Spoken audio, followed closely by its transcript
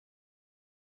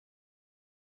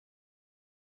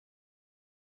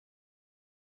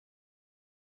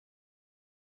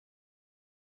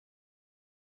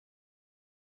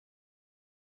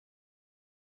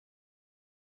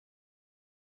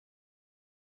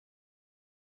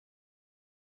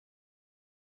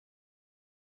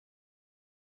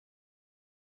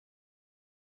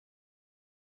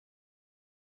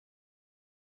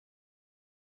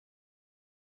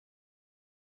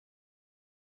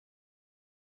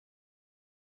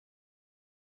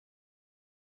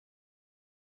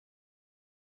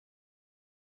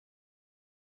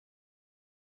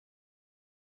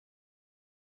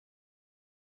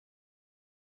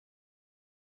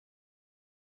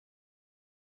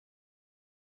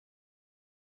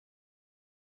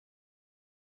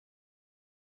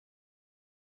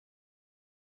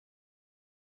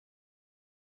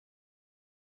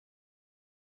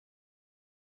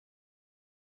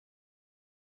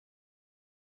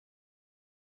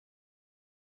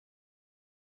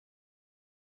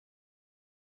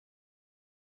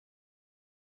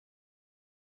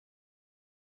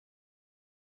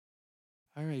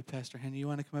All right, Pastor Henry, you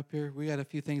want to come up here? We got a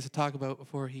few things to talk about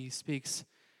before he speaks.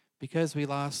 Because we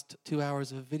lost 2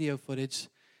 hours of video footage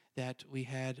that we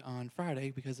had on Friday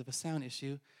because of a sound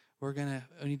issue, we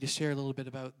need to share a little bit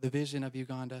about the vision of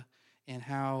Uganda and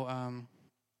how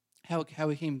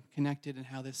we became connected and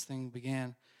how this thing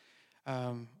began.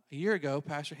 A year ago,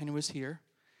 Pastor Henry was here,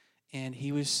 and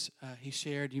he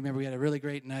shared. You remember we had a really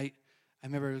great night. I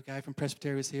remember a guy from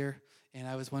Presbytery was here, and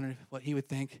I was wondering what he would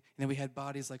think. And then we had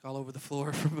bodies like all over the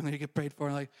floor from when they get prayed for.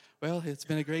 And like, well, it's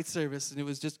been a great service, and it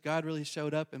was just God really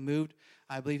showed up and moved.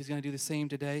 I believe He's going to do the same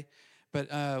today. But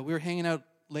we were hanging out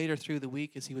later through the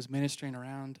week as he was ministering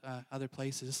around other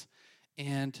places.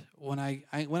 And when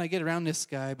I get around this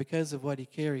guy, because of what he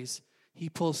carries, he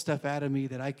pulls stuff out of me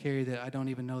that I carry that I don't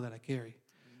even know that I carry.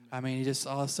 I mean, he just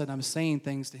all of a sudden I'm saying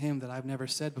things to him that I've never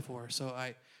said before. So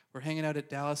we're hanging out at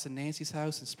Dallas and Nancy's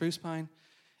house in Spruce Pine,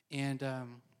 and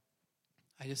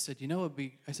I just said,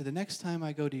 I said, the next time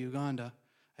I go to Uganda,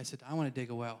 I said, I want to dig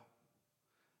a well.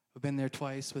 I've been there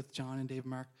twice with John and Dave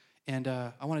Mark, and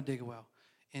I want to dig a well.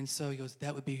 And so he goes,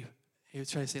 he was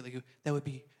trying to say it like, that would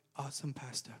be awesome,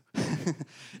 Pastor.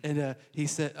 And he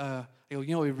said, I go,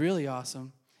 what would be really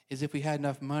awesome is if we had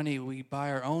enough money, we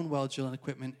buy our own well drilling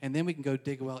equipment, and then we can go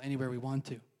dig a well anywhere we want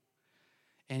to.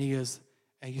 And he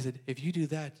said, if you do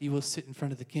that, you will sit in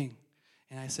front of the king.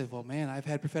 And I said, well, man, I've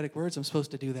had prophetic words. I'm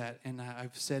supposed to do that. And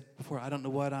I've said before, I don't know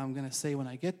what I'm going to say when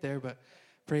I get there, but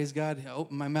praise God,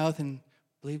 open my mouth and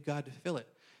believe God to fill it.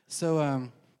 So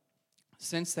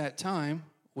since that time,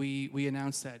 we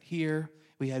announced that here.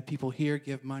 We had people here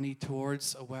give money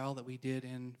towards a well that we did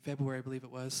in February, I believe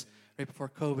it was, right before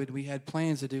COVID. We had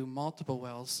plans to do multiple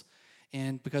wells.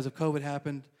 And because of COVID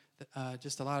happened,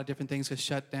 just a lot of different things got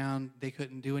shut down. They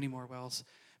couldn't do any more wells.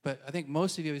 But I think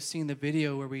most of you have seen the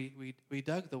video where we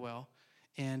dug the well.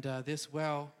 And this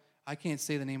well, I can't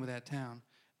say the name of that town,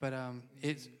 but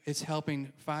it's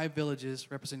helping 5 villages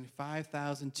representing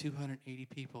 5,280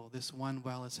 people. This one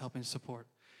well is helping support.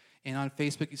 And on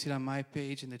Facebook, you see it on my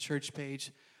page and the church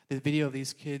page, the video of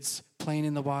these kids playing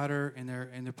in the water, and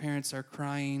their parents are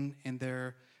crying, and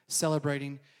they're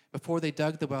celebrating. Before they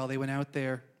dug the well, they went out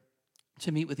there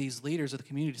to meet with these leaders of the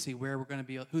community to see where we're going to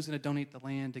be, who's going to donate the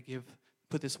land to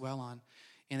put this well on.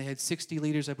 And they had 60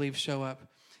 leaders, I believe, show up.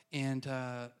 And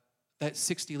that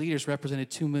 60 leaders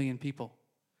represented 2 million people.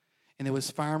 And there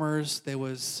was farmers, there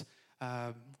was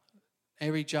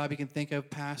every job you can think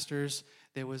of, pastors,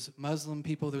 there was Muslim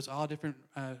people, there was all different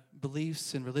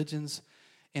beliefs and religions.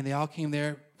 And they all came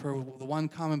there for the one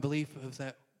common belief of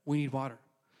that we need water.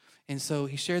 And so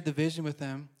he shared the vision with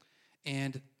them.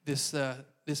 And this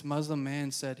Muslim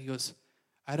man said, he goes,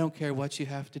 I don't care what you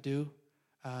have to do,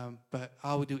 but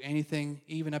I will do anything,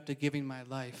 even up to giving my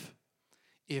life,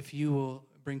 if you will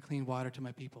bring clean water to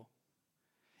my people.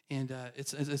 And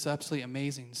it's absolutely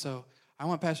amazing. So I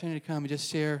want Pastor Henry to come and just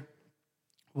share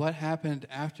what happened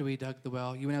after we dug the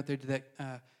well. You went out there to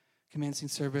that commencing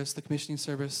service, the commissioning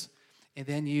service, and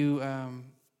then you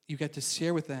got to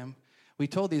share with them. We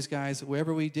told these guys,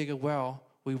 wherever we dig a well,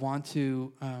 we want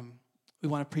to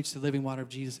preach the living water of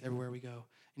Jesus everywhere we go.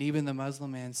 And even the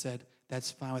Muslim man said,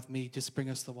 that's fine with me. Just bring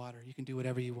us the water. You can do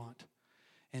whatever you want.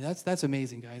 And that's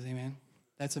amazing, guys. Amen.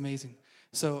 That's amazing.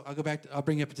 So I'll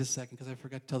bring you up in just a second because I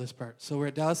forgot to tell this part. So we're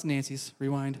at Dallas and Nancy's,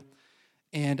 rewind.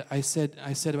 And I said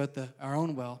about our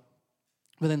own well.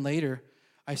 But then later,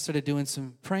 I started doing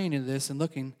some praying into this and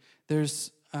looking.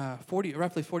 There's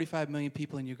roughly 45 million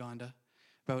people in Uganda,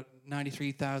 about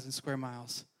 93,000 square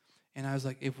miles. And I was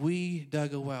like, if we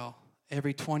dug a well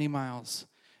every 20 miles,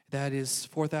 that is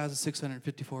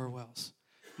 4,654 wells.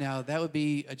 Now, that would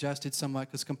be adjusted somewhat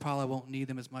because Kampala won't need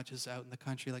them as much as out in the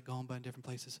country like Gomba and different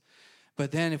places.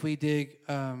 But then if we dig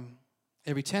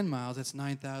every 10 miles, that's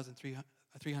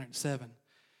 9,307.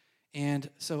 And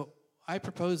so I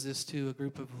proposed this to a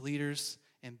group of leaders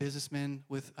and businessmen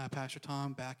with Pastor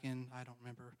Tom back in, I don't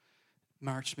remember,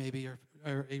 March maybe or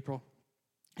April,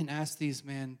 and asked these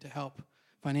men to help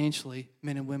financially,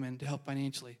 men and women to help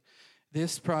financially.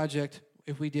 This project,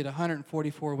 if we did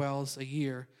 144 wells a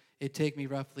year, it'd take me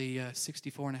roughly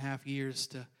 64 and a half years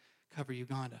to cover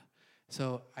Uganda.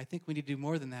 So I think we need to do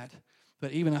more than that.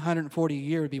 But even 140 a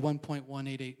year would be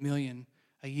 1.188 million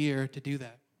a year to do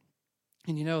that.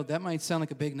 And that might sound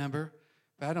like a big number,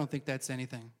 but I don't think that's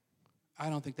anything. I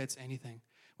don't think that's anything.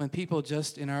 When people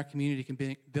just in our community can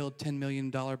build $10 million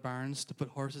barns to put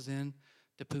horses in,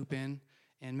 to poop in,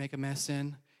 and make a mess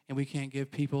in, and we can't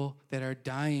give people that are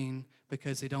dying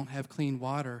because they don't have clean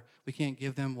water, we can't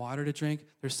give them water to drink,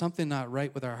 there's something not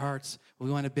right with our hearts.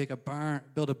 We want to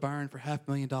build a barn for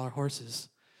 $500,000 horses,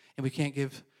 and we can't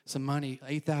give some money.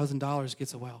 $8,000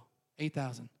 gets a well.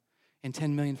 $8,000 and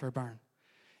 $10 million for a barn.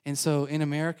 And so in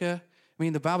America, I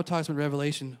mean, the Bible talks about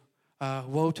Revelation,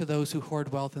 woe to those who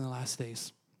hoard wealth in the last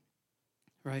days,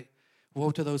 right?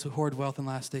 Woe to those who hoard wealth in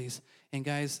the last days. And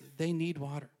guys, they need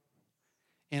water.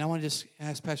 And I want to just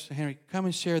ask Pastor Henry, come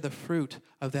and share the fruit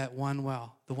of that one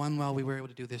well, the one well we were able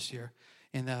to do this year.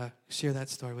 And share that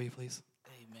story, will you please?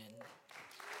 Amen.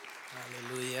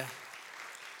 Hallelujah.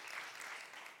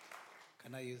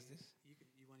 Can I use this?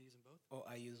 You want to use them both? Or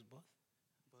I use both?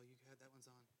 Well, you had that one's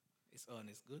on. It's on.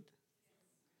 It's good?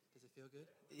 Does it feel good?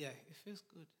 Yeah, it feels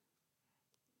good.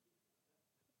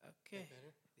 Okay.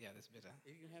 Better? Yeah, that's better.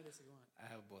 You can have this if you want. I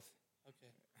have both.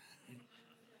 Okay.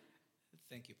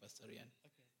 Thank you, Pastor Rian.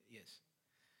 Okay. Yes.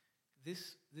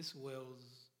 This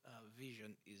well's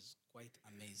vision is quite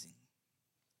amazing.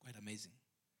 Quite amazing.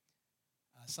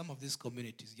 Some of these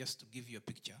communities, just to give you a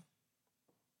picture,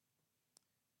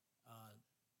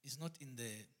 it's not in the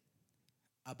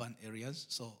urban areas.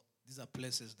 So these are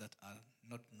places that are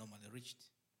not normally reached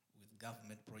with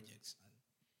government projects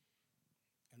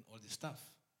and all this stuff.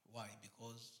 Why?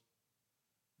 Because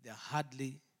they are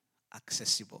hardly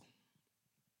accessible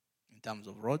in terms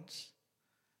of roads.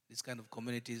 These kind of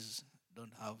communities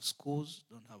don't have schools,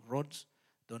 don't have roads,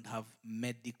 don't have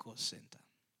medical center.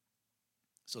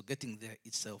 So getting there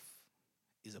itself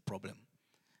is a problem.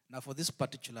 Now for this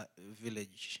particular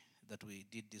village that we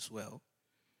did this well,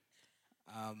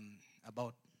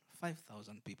 about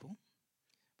 5,000 people.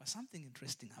 But something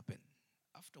interesting happened.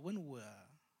 After when we were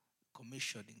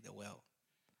commissioning the well,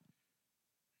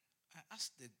 I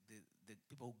asked the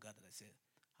people who gathered, I said,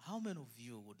 how many of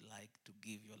you would like to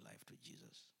give your life to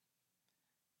Jesus?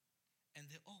 And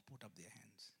they all put up their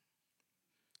hands.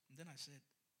 And then I said,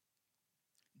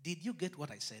 did you get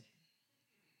what I said?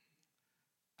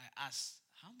 I asked,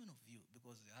 how many of you,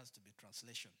 because there has to be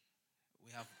translation.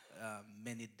 We have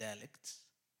many dialects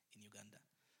in Uganda.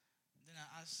 Then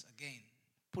I asked again,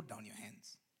 put down your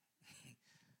hands.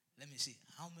 Let me see,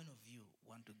 how many of you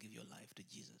want to give your life to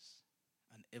Jesus?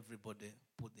 And everybody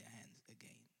put their hands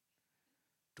again.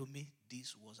 To me,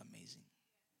 this was amazing.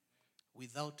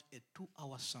 Without a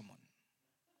 2-hour sermon,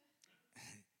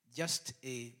 just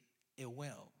a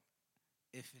well,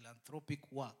 a philanthropic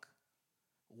work,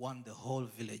 won the whole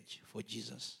village for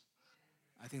Jesus.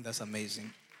 I think that's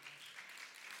amazing.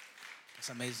 It's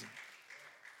amazing.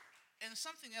 And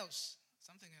something else,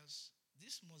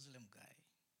 this Muslim guy,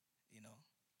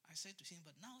 I said to him,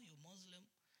 but now you're Muslim,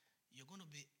 you're going to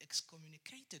be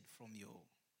excommunicated from your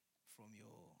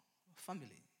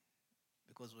family.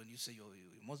 Because when you say you're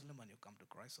Muslim and you come to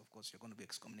Christ, of course, you're going to be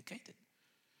excommunicated.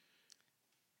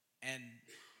 And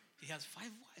he has 5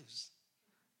 wives.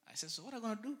 I said, so what are you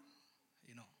going to do?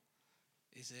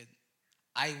 He said,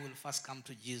 I will first come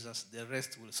to Jesus, the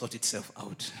rest will sort itself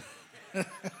out.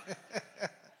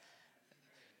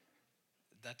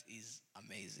 That is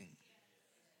amazing.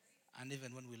 And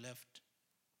even when we left,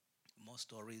 more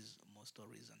stories,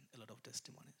 and a lot of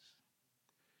testimonies.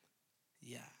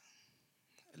 Yeah.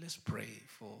 Let's pray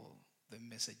for the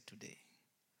message today.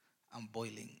 I'm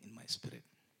boiling in my spirit.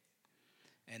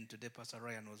 And today Pastor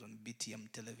Ryan was on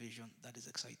BTM television. That is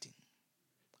exciting.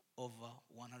 Over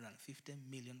 150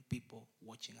 million people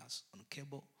watching us on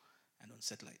cable and on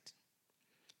satellite.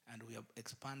 And we are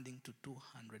expanding to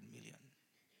 200 million.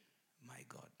 My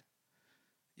God.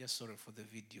 Just sorry for the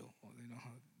video.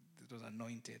 It was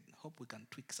anointed. Hope we can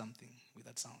tweak something with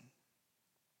that sound.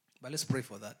 But let's pray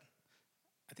for that.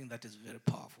 I think that is very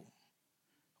powerful.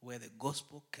 Where the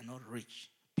gospel cannot reach,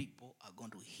 people are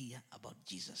going to hear about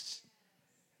Jesus.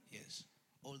 Yes.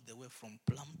 All the way from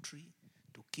Plumtree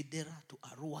to Kidera to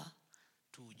Arua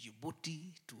to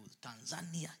Djibouti to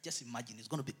Tanzania. Just imagine, it's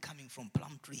going to be coming from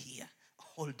Plumtree here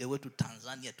all the way to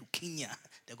Tanzania to Kenya.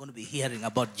 They're going to be hearing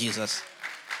about Jesus.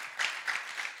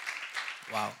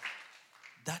 Wow.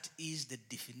 That is the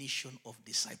definition of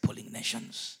discipling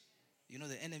nations.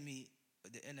 The enemy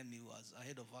was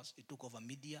ahead of us. It took over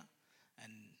media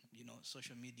and,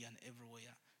 social media and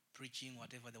everywhere, preaching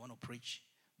whatever they want to preach.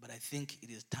 But I think it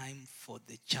is time for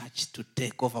the church to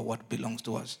take over what belongs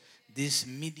to us. These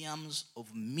mediums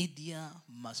of media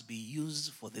must be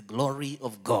used for the glory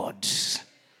of God.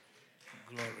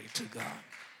 Glory to God.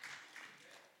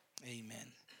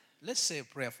 Amen. Let's say a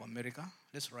prayer for America.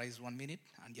 Let's rise 1 minute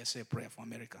and just say a prayer for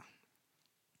America.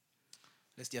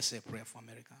 Let's just say a prayer for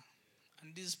America.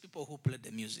 And these people who play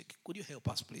the music, could you help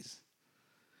us, please?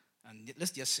 And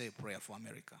let's just say a prayer for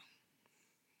America.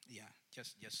 Yeah,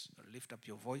 just lift up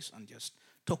your voice and just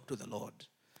talk to the Lord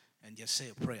and just say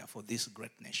a prayer for this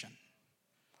great nation.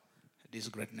 This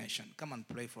great nation. Come and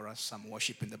play for us some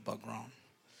worship in the background.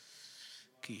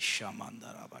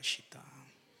 Kishamandarabashita.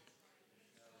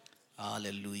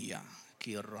 Hallelujah.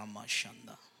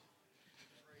 Kiramashanda.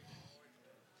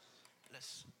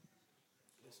 Yes.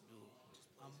 Let's do.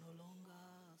 I'm no longer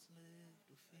a slave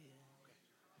to fear.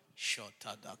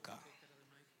 Shotadaka.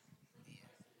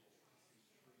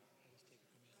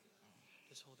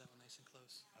 Just hold that one nice and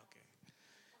close. Okay.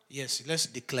 Yes, let's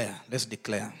declare. Let's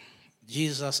declare.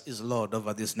 Jesus is Lord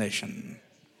over this nation.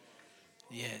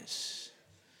 Yes.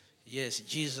 Yes,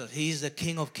 Jesus. He is the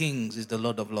King of Kings. He's the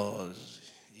Lord of Lords.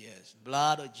 Yes.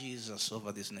 Blood of Jesus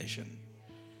over this nation.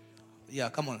 Yeah,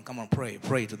 come on, pray.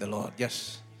 Pray to the Lord.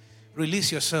 Yes.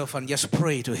 Release yourself and just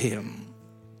pray to Him.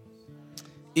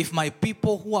 If my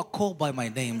people who are called by my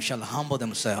name shall humble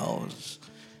themselves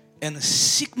and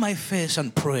seek my face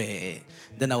and pray,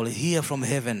 then I will hear from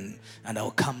heaven and I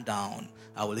will come down.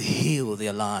 I will heal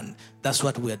their land. That's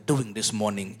what we are doing this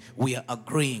morning. We are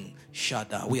agreeing,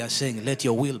 Shada. We are saying, let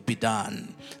your will be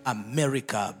done.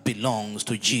 America belongs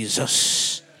to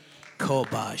Jesus.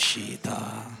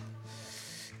 Kobashita.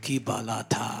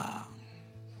 Kibalata.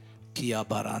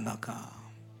 Kiabaranaka.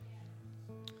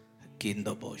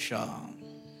 Kindobosha.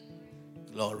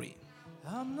 Glory.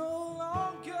 I'm no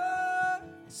longer a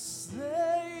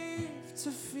slave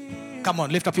to fear. Come on,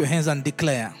 lift up your hands and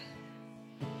declare.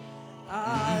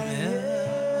 I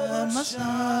am a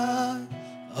son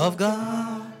of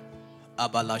God.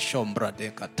 Abala shombra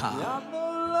de kata. am no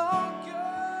longer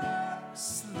a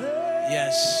slave.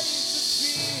 Yes.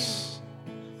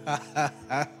 I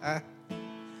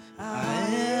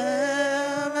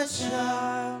am a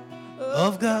child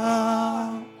Of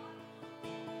God.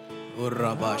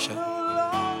 Urabasha. no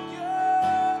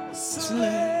longer a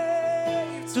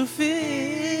slave To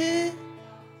fear.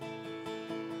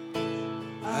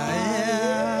 I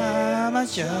am a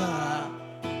child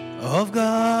of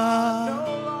God. no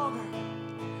longer.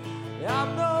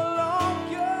 I'm no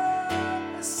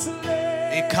longer a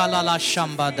slave. Ikalala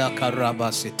shambada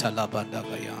karabasi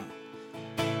talabadagaya.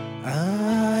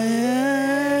 I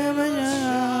am a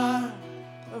child.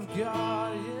 Of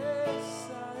God, yes,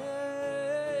 I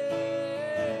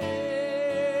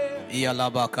am.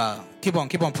 Iyalabaka. Keep on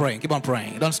praying.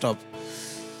 Don't stop.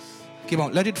 Keep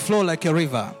on. Let it flow like a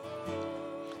river.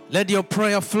 Let your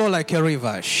prayer flow like a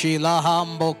river.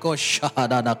 Shilahamboko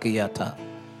shahadadakiyata.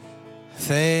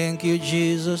 Thank you,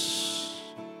 Jesus.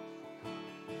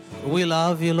 We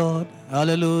love you, Lord.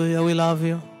 Hallelujah. We love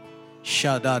you.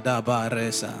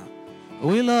 Shadadabaresa.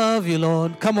 We love you,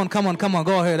 Lord. Come on.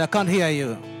 Go ahead. I can't hear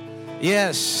you.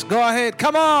 Yes. Go ahead.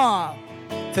 Come on.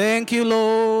 Thank you,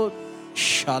 Lord.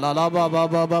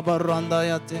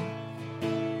 Shalalababababarandayate.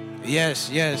 Yes.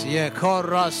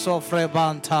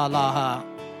 Korasofrebantalaha.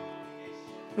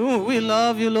 Ooh, we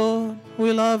love you, Lord.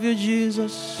 We love you,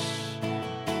 Jesus.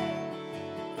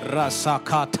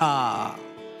 Rasakata.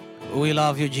 We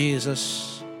love you,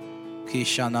 Jesus.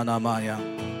 Kishananamaya.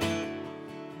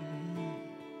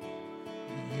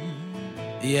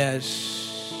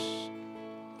 Yes.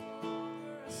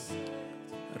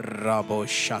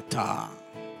 Raboshata.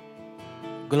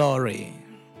 Glory.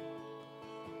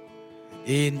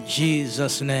 In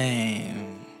Jesus'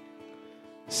 name.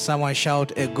 Someone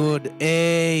shout a good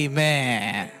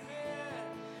amen.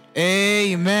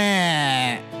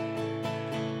 Amen.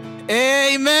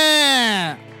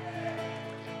 Amen.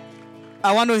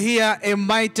 I want to hear a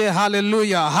mighty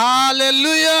hallelujah.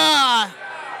 Hallelujah.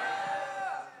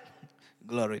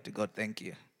 Glory to God. Thank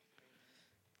you.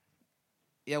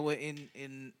 Yeah, we're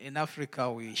in Africa,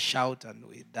 we shout and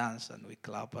we dance and we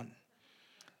clap. And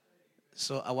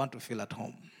so I want to feel at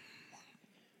home.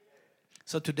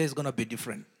 So today is going to be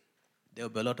different. There will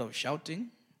be a lot of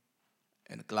shouting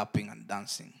and clapping and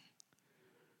dancing.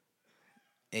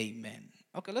 Amen.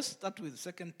 Okay, let's start with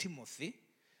 2 Timothy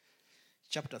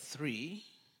chapter 3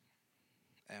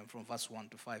 and from verse 1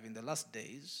 to 5. In the last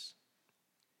days,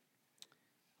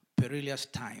 perilous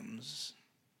times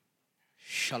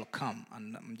shall come.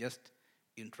 And I'm just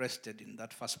interested in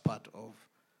that first part of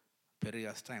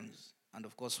perilous times. And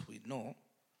of course, we know,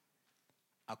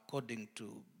 according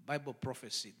to Bible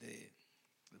prophecy, the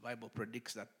Bible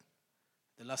predicts that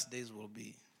the last days will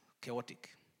be chaotic.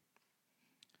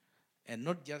 And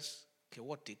not just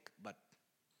chaotic, but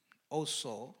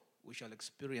also we shall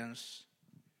experience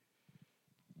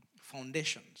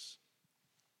foundations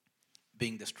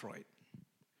being destroyed.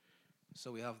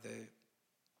 So we have the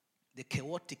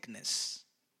chaoticness.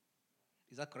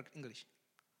 Is that correct English?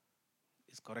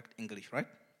 It's correct English, right?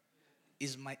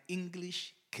 Is my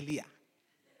English clear?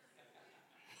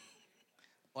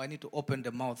 Or I need to open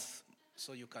the mouth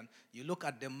so you look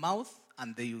at the mouth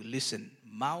and then you listen.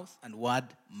 Mouth and word,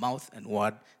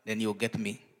 then you'll get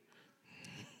me.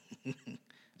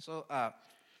 So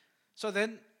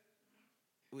then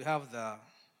we have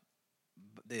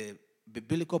the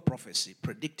biblical prophecy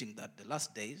predicting that the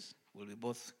last days will be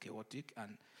both chaotic.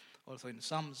 And also in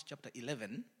Psalms chapter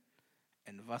 11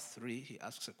 and verse 3, he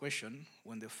asks a question: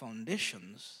 when the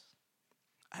foundations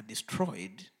are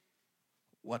destroyed,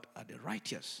 what are the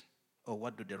righteous? Or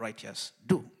what do the righteous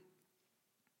do?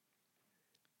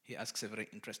 He asks a very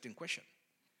interesting question.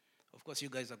 Of course, you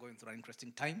guys are going through an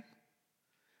interesting time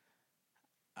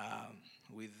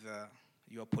with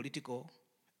your political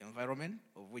environment,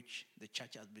 of which the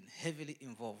church has been heavily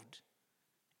involved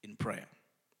in prayer.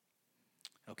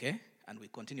 Okay? And we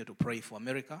continue to pray for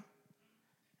America.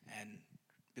 And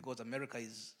because America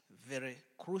is very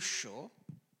crucial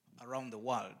around the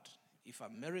world. If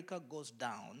America goes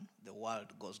down, the world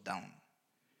goes down.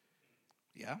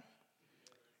 Yeah?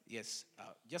 Yes.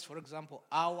 Just for example,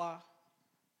 our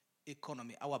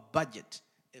economy, our budget,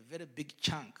 a very big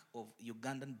chunk of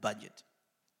Ugandan budget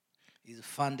is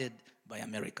funded by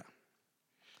America.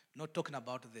 Not talking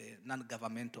about the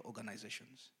non-governmental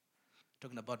organizations.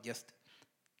 Talking about just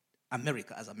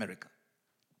America as America.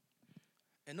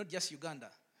 And not just Uganda,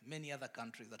 many other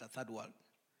countries that are third world.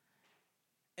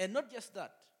 And not just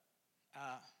that,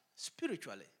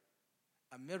 spiritually,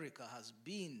 America has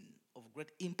been of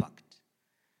great impact,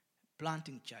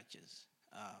 planting churches,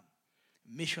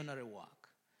 missionary work,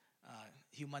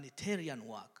 humanitarian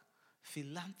work,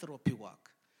 philanthropy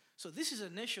work. So this is a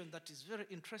nation that is very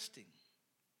interesting.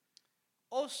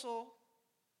 Also,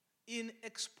 in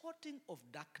exporting of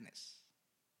darkness,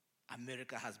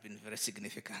 America has been very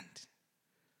significant.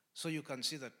 So you can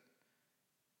see that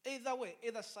either way,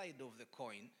 either side of the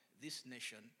coin, this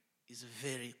nation is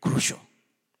very crucial.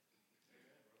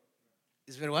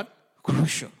 It's very what?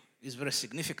 Crucial. It's very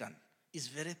significant. It's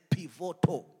very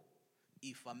pivotal.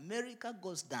 If America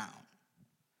goes down,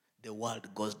 the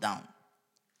world goes down.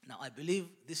 Now, I believe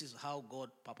this is how God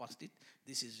purposed it.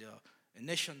 This is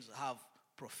nations have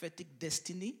prophetic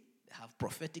destiny. They have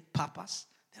prophetic purpose.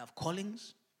 They have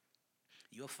callings.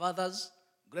 Your fathers,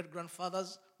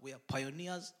 great-grandfathers were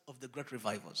pioneers of the great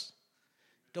revivals.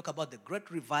 Talk about the great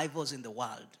revivals in the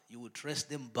world. You will trace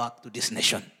them back to this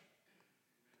nation.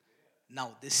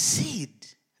 Now, the seed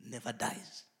never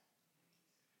dies.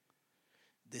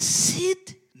 The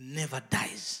seed never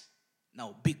dies.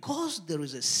 Now, because there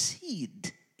is a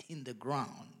seed in the ground,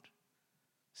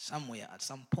 somewhere at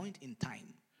some point in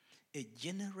time, a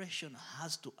generation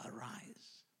has to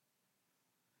arise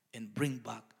and bring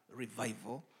back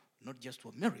revival, not just to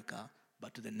America,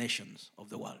 but to the nations of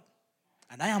the world.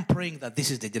 And I am praying that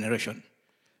this is the generation.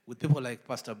 With people like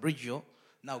Pastor Bridgio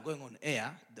now going on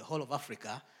air, the whole of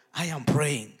Africa, I am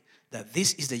praying that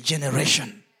this is the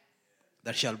generation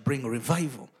that shall bring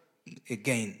revival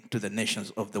again to the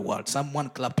nations of the world. Someone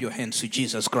clap your hands to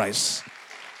Jesus Christ.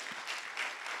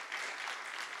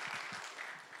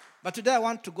 But today I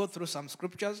want to go through some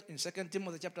scriptures. In 2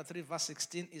 Timothy chapter 3, verse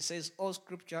 16, it says, all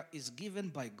scripture is given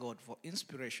by God for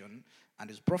inspiration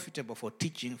and is profitable for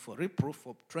teaching, for reproof,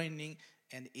 for training,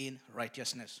 and in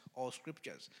righteousness. All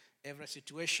scriptures. Every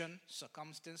situation,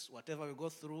 circumstance, whatever we go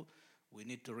through, we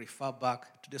need to refer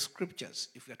back to the scriptures.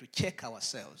 If we are to check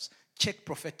ourselves, check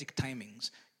prophetic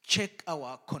timings, check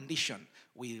our condition,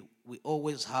 we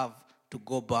always have to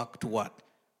go back to what?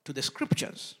 To the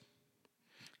scriptures.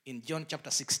 In John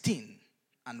chapter 16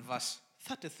 and verse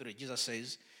 33, Jesus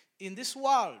says, in this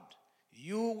world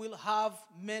you will have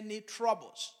many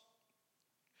troubles.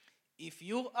 If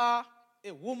you are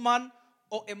a woman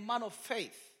or a man of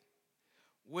faith,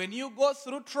 when you go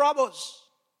through troubles,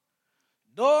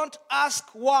 don't ask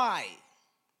why.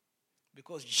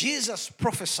 Because Jesus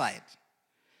prophesied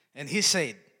and he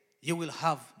said, you will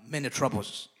have many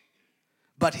troubles.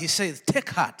 But he says, take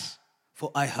heart,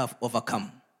 for I have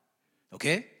overcome.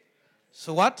 Okay?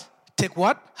 So what? Take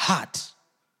what? Heart.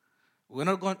 We're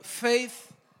not going,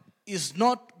 faith is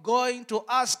not going to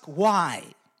ask why.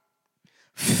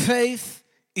 Faith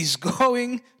is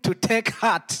going to take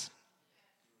heart.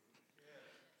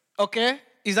 Okay?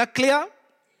 Is that clear?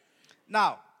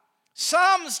 Now,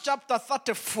 Psalms chapter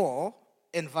 34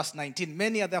 and verse 19,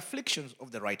 many are the afflictions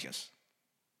of the righteous.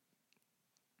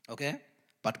 Okay?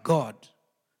 But God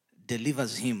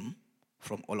delivers him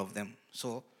from all of them.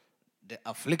 So, the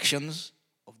afflictions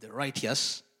of the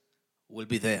righteous will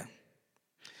be there.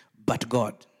 But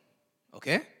God,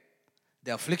 okay?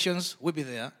 The afflictions will be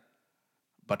there,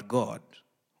 but God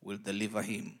will deliver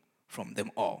him from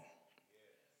them all.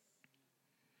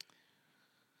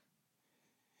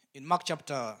 In Mark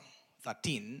chapter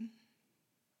 13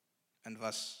 and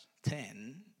verse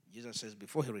 10, Jesus says,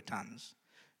 before he returns,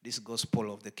 this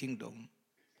gospel of the kingdom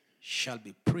shall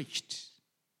be preached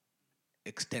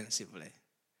extensively,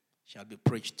 shall be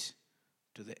preached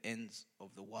to the ends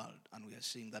of the world. And we are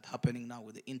seeing that happening now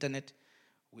with the internet.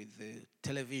 with the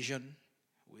television,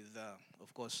 with,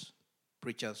 of course,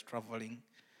 preachers traveling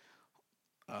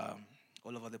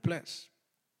all over the place.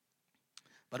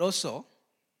 But also,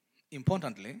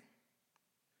 importantly,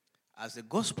 as the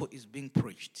gospel is being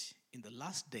preached in the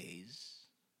last days,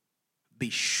 be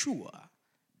sure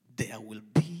there will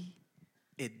be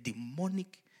a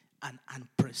demonic and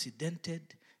unprecedented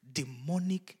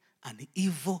demonic and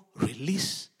evil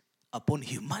release upon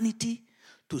humanity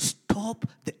to stop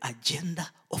the agenda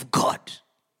of God.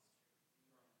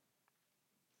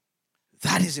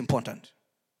 That is important.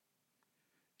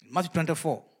 In Matthew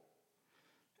 24,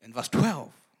 in verse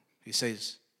 12, he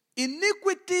says,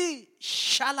 iniquity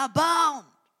shall abound,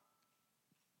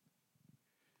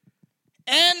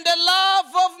 and the love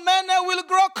of many will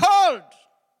grow cold.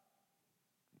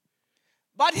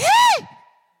 But he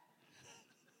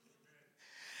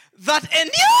that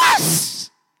endures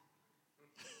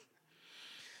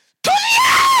to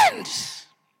the end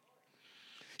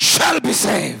shall be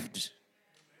saved.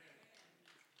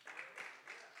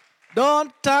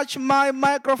 Don't touch my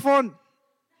microphone.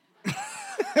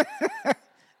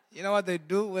 You know what they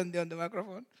do when they're on the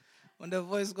microphone? When the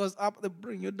voice goes up, they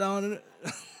bring you down.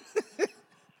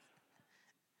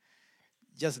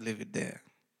 Just leave it there.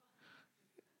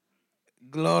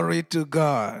 Glory to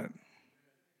God.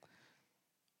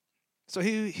 So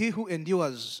he who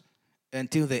endures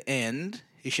until the end,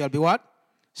 he shall be what?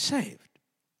 Saved.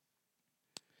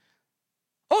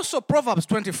 Also, Proverbs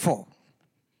 24,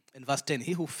 in verse 10,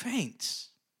 he who faints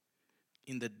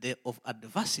in the day of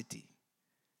adversity,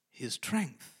 his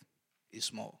strength is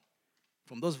small.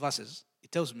 From those verses,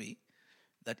 it tells me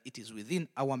that it is within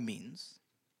our means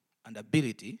and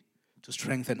ability to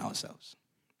strengthen ourselves.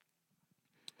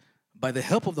 By the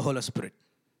help of the Holy Spirit,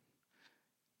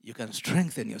 you can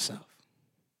strengthen yourself.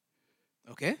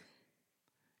 Okay?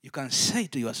 You can say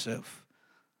to yourself,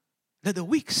 let the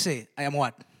weak say, I am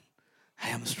what? I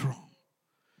am strong.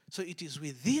 So it is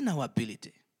within our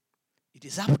ability. It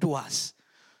is up to us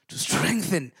to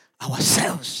strengthen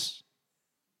ourselves.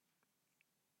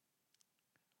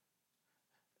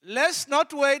 Let's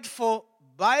not wait for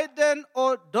Biden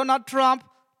or Donald Trump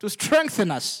to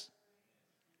strengthen us.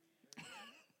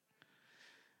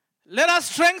 Let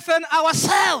us strengthen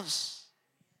ourselves.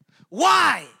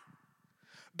 Why?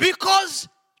 Because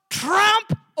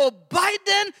Trump or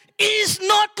Biden is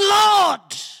not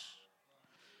Lord.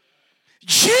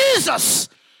 Jesus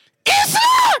is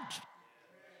Lord.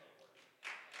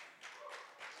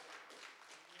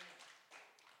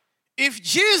 If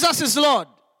Jesus is Lord,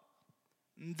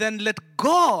 then let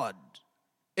God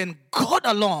and God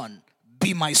alone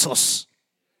be my source.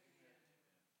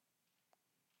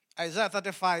 Isaiah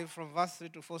 35 from verse 3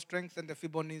 to 4, strengthen the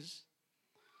feeble knees.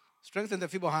 Strengthen the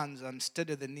feeble hands and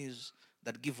steady the knees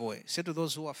that give way. Say to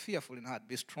those who are fearful in heart,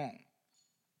 be strong.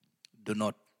 Do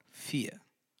not fear.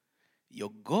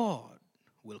 Your God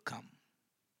will come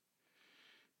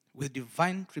with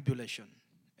divine tribulation,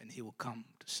 and he will come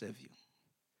to save you.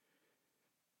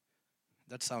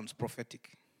 That sounds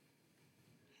prophetic.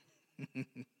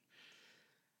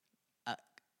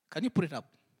 Can you put it up?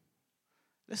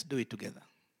 Let's do it together.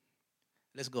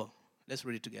 Let's go. Let's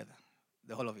read it together.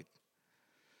 The whole of it.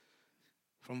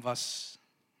 From verse,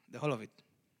 the whole of it.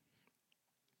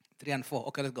 3 and 4.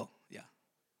 Okay, let's go. Yeah.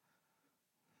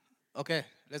 Okay,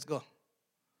 let's go.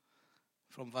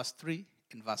 From verse 3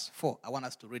 and verse 4. I want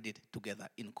us to read it together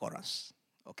in chorus.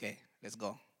 Okay, let's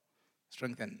go.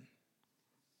 Strengthen.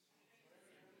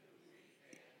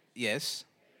 Yes.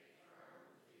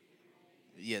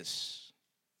 Yes.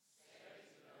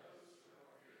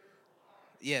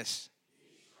 Yes.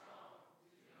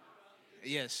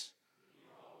 Yes.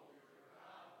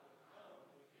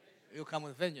 You come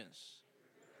with vengeance.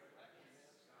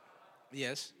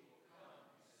 Yes.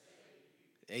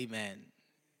 Amen.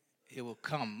 He will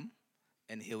come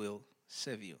and he will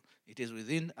save you. It is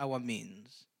within our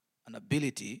means and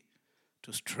ability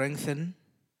to strengthen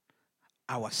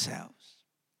ourselves.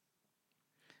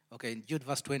 Okay, in Jude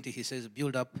verse 20, he says,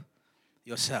 build up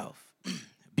yourself.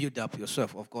 Build up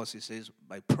yourself. Of course, he says,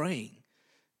 by praying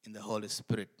in the Holy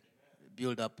Spirit.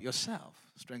 Build up yourself.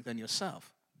 Strengthen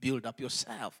yourself. Build up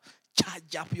yourself.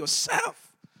 Charge up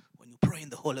yourself. When you pray in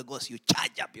the Holy Ghost, you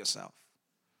charge up yourself.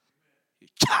 You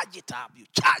charge it up. You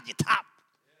charge it up.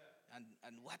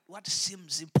 And what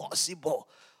seems impossible,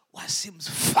 what seems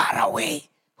far away,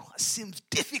 what seems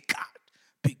difficult,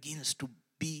 begins to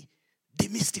be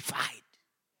demystified.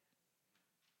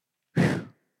 Whew.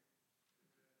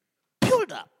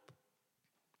 Build up.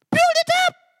 Build it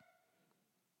up.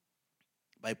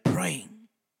 By praying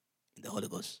in the Holy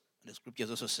Ghost. The scriptures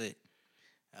also say,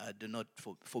 do not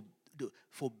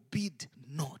forbid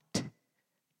not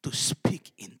to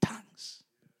speak in tongues.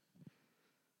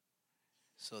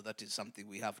 So that is something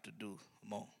we have to do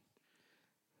more.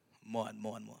 More and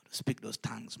more and more. Speak those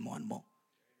tongues more and more.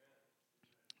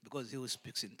 Because he who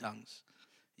speaks in tongues,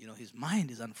 his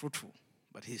mind is unfruitful,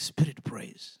 but his spirit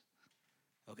prays.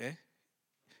 Okay?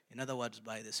 In other words,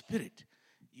 by the Spirit,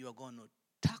 you are going to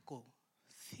tackle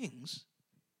things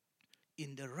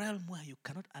in the realm where you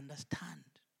cannot understand.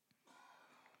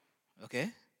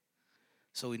 Okay?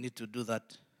 So we need to do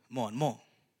that more and more.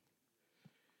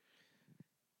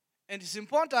 And it's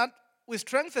important we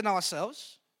strengthen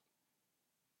ourselves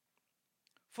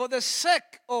for the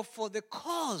sake or for the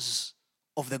cause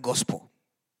of the gospel.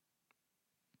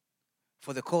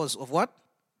 For the cause of what?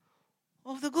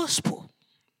 Of the gospel.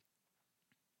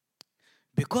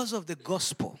 Because of the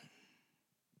gospel,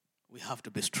 we have to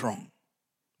be strong.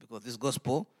 Because this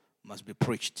gospel must be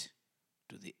preached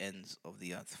to the ends of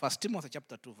the earth. 1 Timothy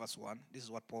chapter 2, verse 1. This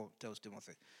is what Paul tells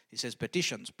Timothy. He says,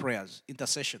 petitions, prayers,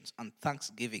 intercessions, and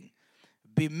thanksgiving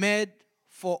be made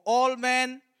for all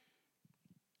men,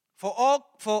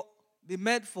 be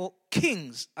made for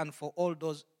kings and for all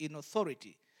those in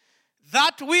authority,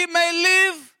 that we may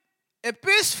live a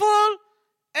peaceful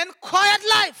and quiet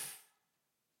life.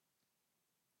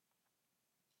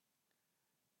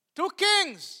 To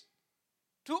kings,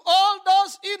 to all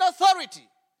those in authority,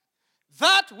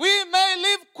 that we may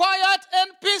live quiet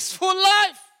and peaceful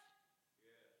life.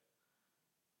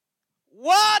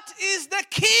 What is the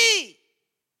key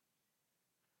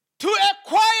to a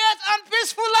quiet and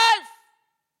peaceful life?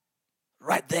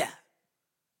 Right there.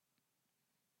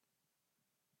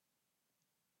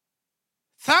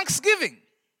 Thanksgiving,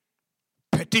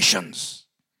 petitions,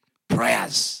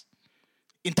 prayers,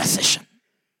 intercession.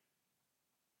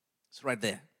 It's right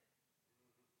there.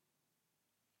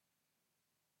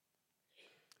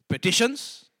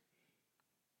 Petitions,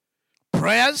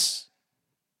 prayers,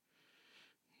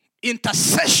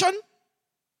 intercession,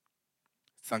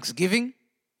 thanksgiving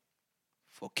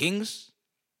for kings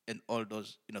and all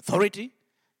those in authority,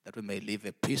 that we may live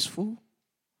a peaceful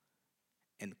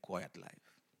and quiet life.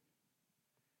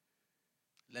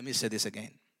 Let me say this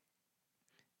again.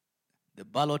 The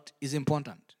ballot is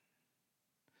important,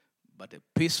 but a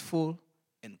peaceful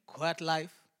and quiet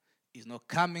life is not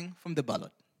coming from the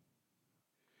ballot.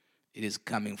 It is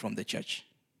coming from the church.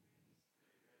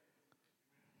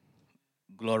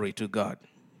 Glory to God.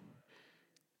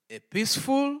 A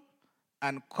peaceful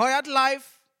and quiet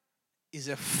life is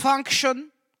a function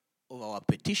of our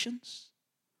petitions,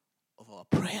 of our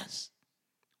prayers,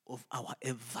 of our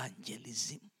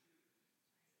evangelism.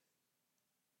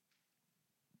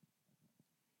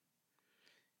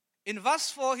 In verse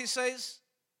 4, he says,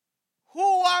 who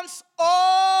wants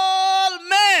all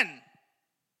men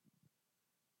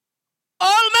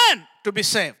to be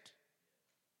saved?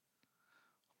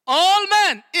 All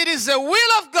men. It is the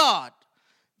will of God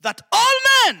that all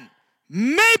men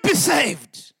may be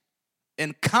saved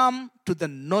and come to the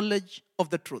knowledge of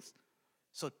the truth.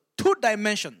 So 2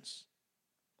 dimensions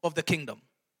of the kingdom: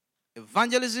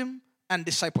 evangelism and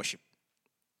discipleship.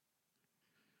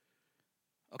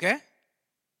 Okay?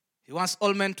 He wants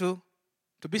all men to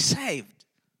be saved.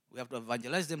 We have to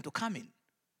evangelize them to come in.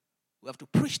 We have to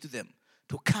preach to them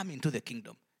to come into the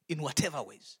kingdom in whatever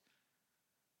ways.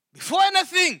 Before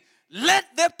anything,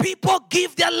 let the people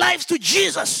give their lives to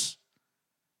Jesus.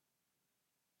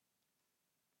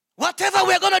 Whatever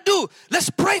we're going to do, let's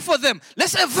pray for them.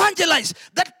 Let's evangelize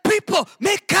that people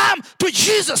may come to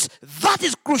Jesus. That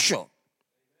is crucial.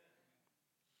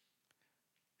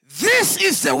 This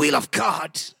is the will of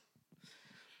God,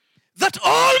 that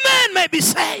all men may be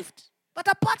saved. But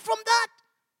apart from that,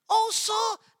 also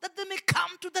that they may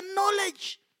come to the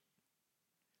knowledge.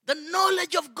 The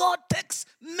knowledge of God takes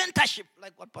mentorship,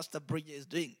 like what Pastor Bridget is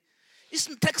doing. It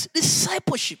takes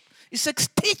discipleship. It takes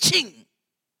teaching.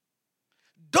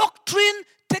 Doctrine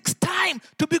takes time.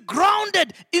 To be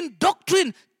grounded in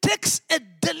doctrine takes a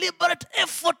deliberate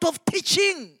effort of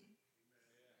teaching.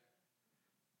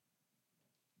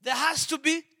 There has to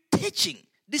be teaching,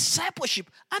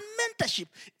 discipleship, and mentorship.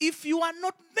 If you are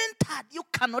not mentored, you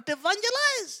cannot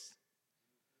evangelize.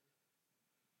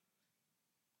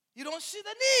 You don't see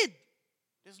the need.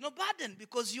 There's no burden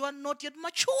because you are not yet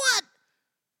matured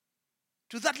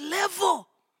to that level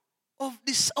of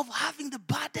having the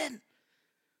burden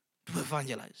to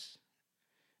evangelize.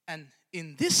 And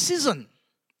in this season,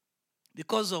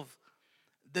 because of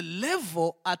the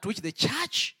level at which the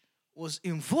church was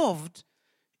involved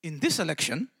in this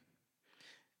election,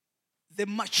 the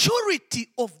maturity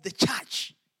of the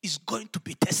church is going to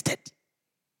be tested.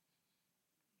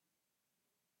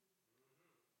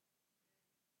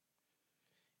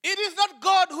 It is not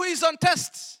God who is on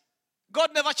tests.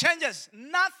 God never changes.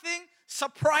 Nothing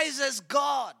surprises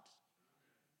God.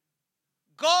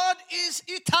 God is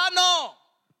eternal.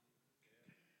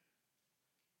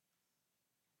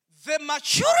 The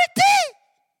maturity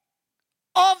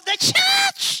of the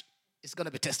church is going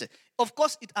to be tested. Of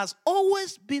course, it has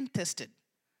always been tested.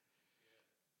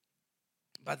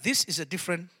 But this is a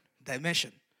different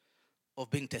dimension of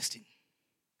being tested.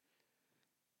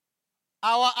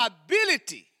 Our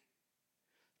ability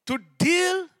to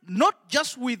deal not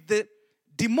just with the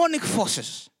demonic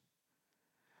forces,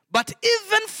 but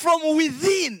even from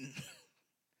within.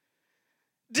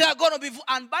 They are going to be,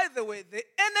 and by the way, the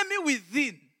enemy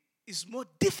within is more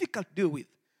difficult to deal with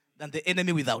than the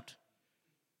enemy without.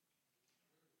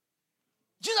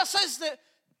 Jesus says that,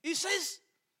 he says,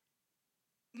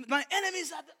 my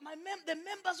enemies are the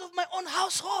members of my own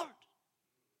household.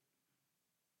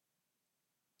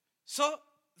 So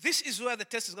this is where the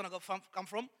test is going to come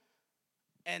from.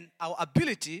 And our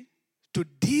ability to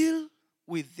deal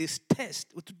with this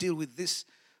test, to deal with this,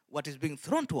 what is being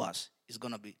thrown to us, is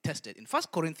going to be tested. In 1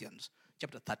 Corinthians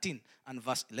chapter 13 and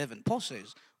verse 11, Paul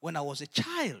says, when I was a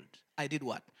child, I did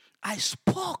what? I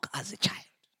spoke as a child.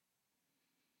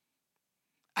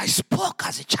 I spoke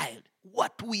as a child.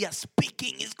 What we are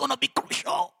speaking is going to be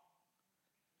crucial.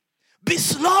 Be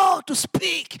slow to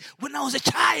speak. When I was a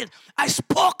child, I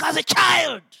spoke as a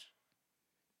child.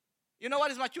 You know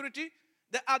what is maturity?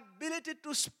 The ability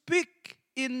to speak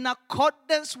in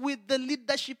accordance with the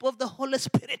leadership of the Holy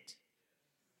Spirit.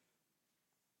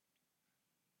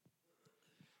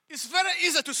 It's very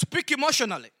easy to speak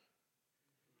emotionally.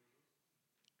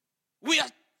 We are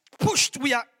pushed,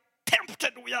 we are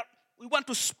tempted, we want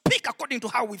to speak according to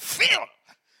how we feel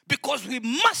because we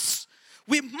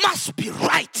must be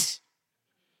right.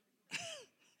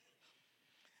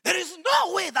 There is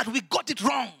no way that we got it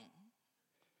wrong.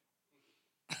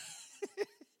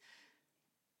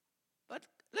 But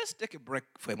let's take a break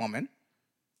for a moment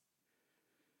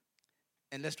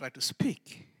and let's try to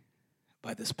speak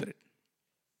by the Spirit.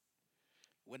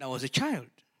 When I was a child,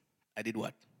 I did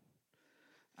what?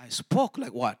 I spoke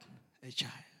like what? A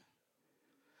child.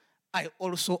 I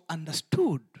also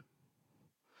understood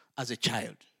as a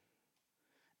child.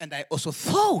 And I also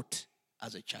thought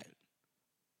as a child.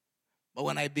 But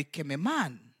when I became a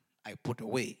man, I put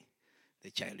away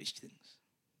the childish things.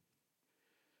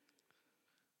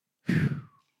 Whew.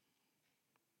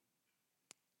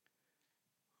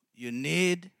 You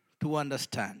need to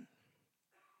understand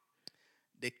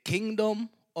the kingdom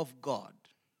of God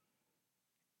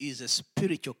is a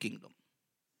spiritual kingdom.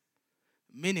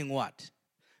 Meaning what?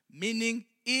 Meaning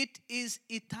it is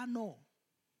eternal.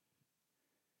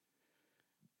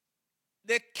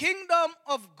 The kingdom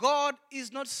of God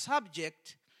is not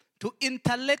subject to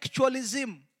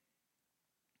intellectualism.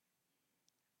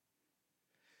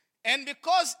 And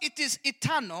because it is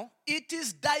eternal, it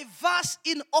is diverse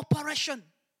in operation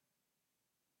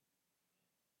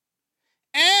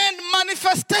and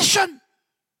manifestation.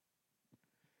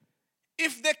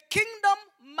 If the kingdom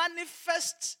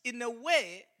manifests in a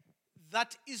way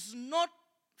that is not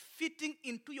fitting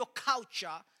into your culture,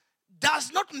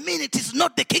 does not mean it is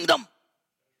not the kingdom.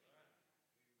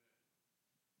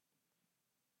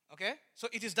 Okay? So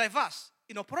it is diverse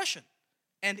in operation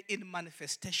and in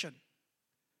manifestation.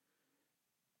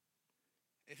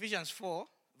 Ephesians 4,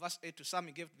 verse 8 to some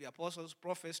he gave to the apostles,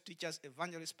 prophets, teachers,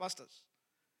 evangelists, pastors.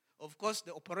 Of course,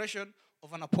 the operation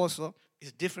of an apostle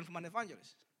is different from an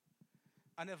evangelist.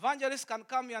 An evangelist can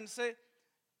come here and say,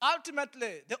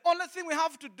 ultimately, the only thing we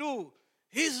have to do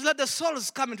is let the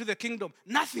souls come into the kingdom.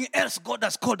 Nothing else God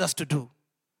has called us to do.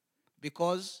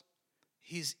 Because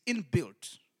he's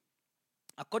inbuilt,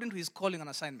 according to his calling and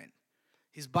assignment,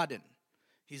 his burden,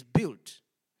 he's built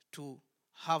to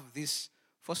have this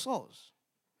for souls.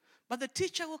 But the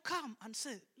teacher will come and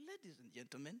say, ladies and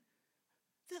gentlemen,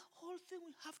 the whole thing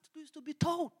we have to do is to be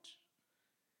taught.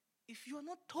 If you are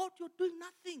not taught, you're doing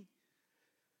nothing.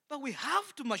 But we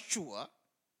have to mature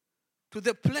to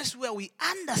the place where we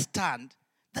understand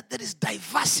that there is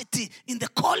diversity in the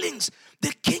callings.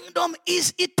 The kingdom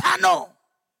is eternal.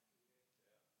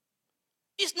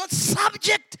 It's not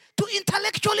subject to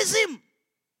intellectualism.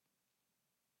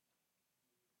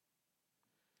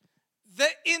 The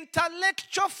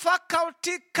intellectual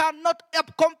faculty cannot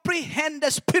comprehend the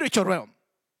spiritual realm.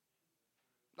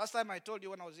 Last time I told you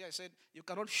when I was here, I said, you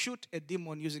cannot shoot a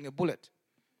demon using a bullet.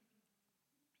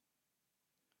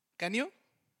 Can you?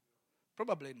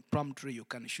 Probably in palm tree you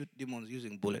can shoot demons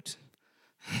using bullets.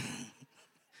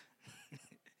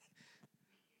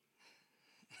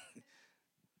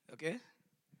 Okay?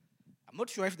 I'm not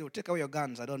sure if they will take away your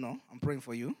guns. I don't know. I'm praying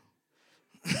for you.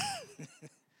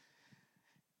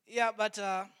 Yeah, but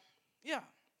yeah.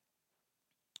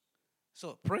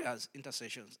 So prayers,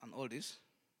 intercessions, and all this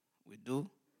we do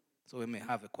so we may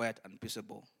have a quiet and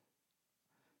peaceable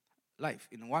life.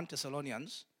 In 1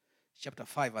 Thessalonians chapter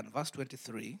 5 and verse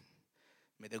 23,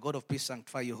 may the God of peace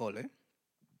sanctify you wholly,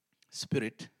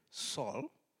 spirit, soul,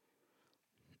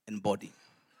 and body.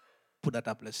 Put that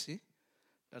up, let's see.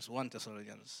 That's 1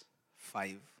 Thessalonians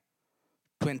 5,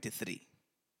 23.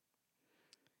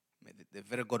 May the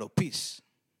very God of peace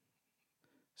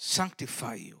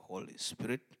sanctify you, Holy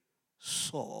Spirit,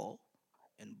 soul,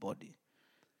 and body.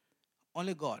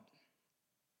 Only God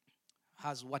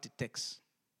has what it takes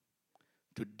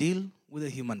to deal with a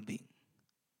human being.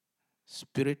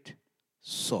 Spirit,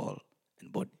 soul,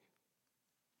 and body.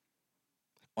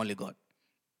 Only God.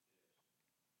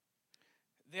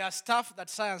 There are stuff that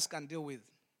science can deal with,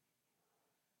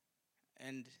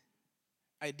 and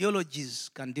ideologies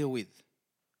can deal with.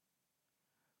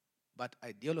 But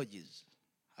ideologies,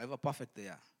 however perfect they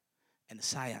are, and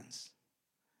science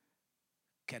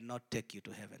cannot take you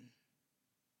to heaven.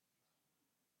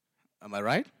 Am I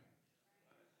right?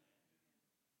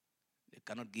 They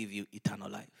cannot give you eternal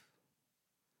life.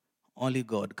 Only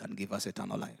God can give us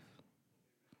eternal life.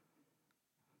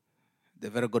 The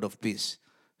very God of peace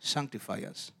sanctify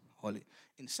us holy.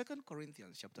 In 2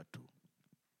 Corinthians chapter 2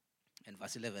 and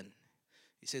verse 11,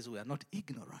 he says we are not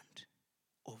ignorant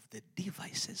of the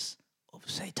devices of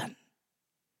Satan.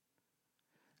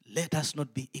 Let us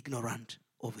not be ignorant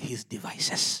of his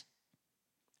devices,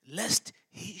 lest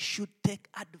he should take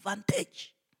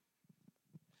advantage.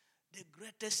 The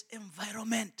greatest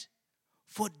environment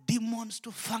for demons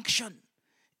to function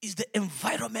is the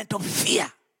environment of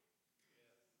fear.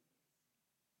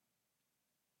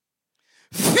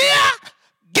 Fear,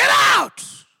 get out!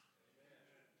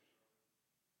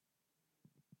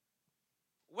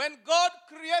 When God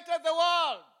created the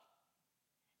world,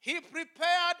 he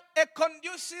prepared a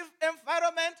conducive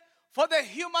environment for the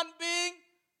human being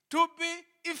to be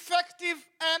effective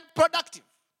and productive.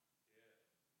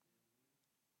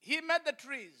 He made the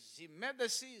trees, he made the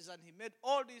seas, and he made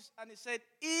all this, and he said,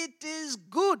 it is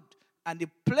good. And he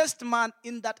placed man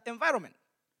in that environment.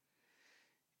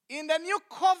 In the new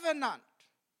covenant,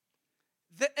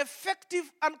 the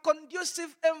effective and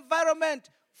conducive environment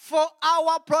for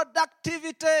our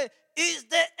productivity is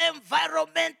the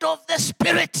environment of the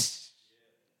Spirit.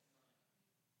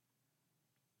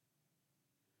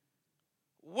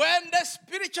 When the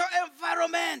spiritual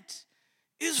environment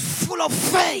is full of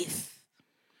faith,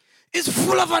 is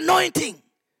full of anointing,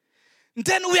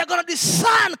 then we are going to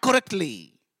discern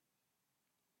correctly.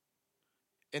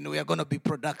 And we are going to be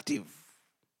productive.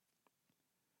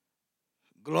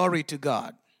 Glory to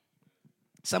God.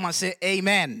 Someone say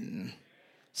amen.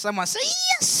 Someone say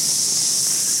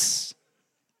yes.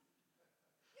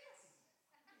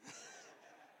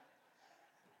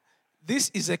 This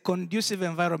is a conducive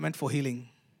environment for healing.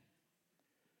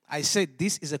 I said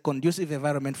this is a conducive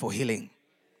environment for healing.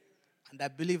 And I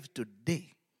believe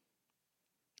today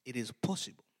it is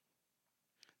possible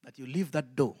that you leave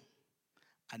that door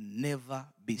and never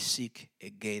be sick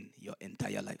again your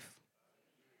entire life.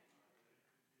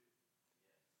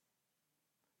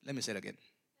 Let me say it again.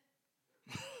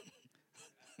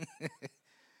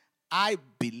 I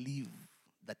believe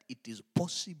that it is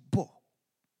possible.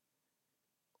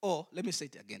 Or, let me say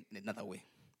it again in another way.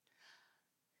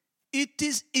 It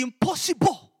is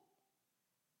impossible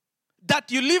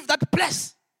that you leave that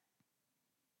place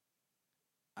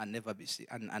and never be sick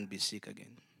and be sick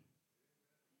again.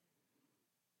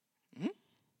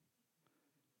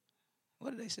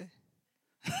 What did I say?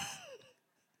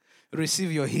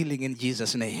 Receive your healing in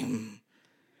Jesus' name.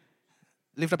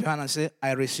 Lift up your hand and say,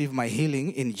 I receive my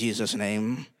healing in Jesus'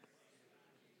 name.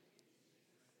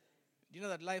 Do you know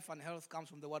that life and health comes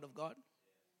from the word of God?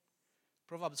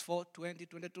 Proverbs 4, 20,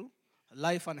 22.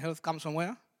 Life and health comes from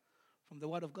where? From the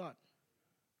word of God.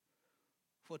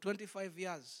 For 25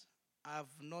 years, I have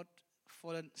not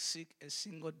fallen sick a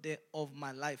single day of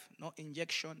my life. No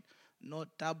injection, no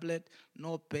tablet,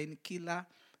 no painkiller,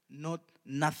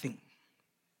 nothing.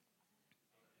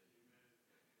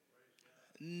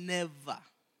 Never.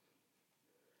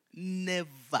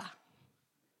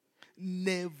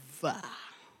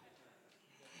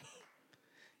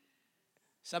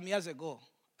 Some years ago,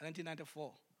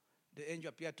 1994, the angel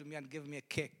appeared to me and gave me a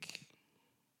cake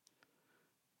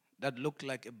that looked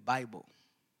like a Bible.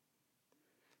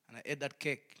 And I ate that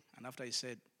cake, and after he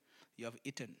said, you have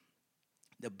eaten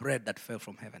the bread that fell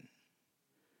from heaven.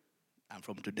 And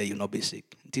from today, you'll not be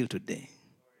sick. Until today,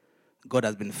 God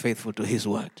has been faithful to his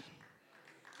word.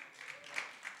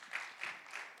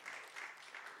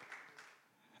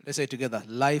 Let's say it together.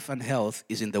 Life and health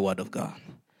is in the Word of God.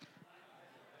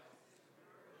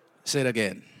 Say it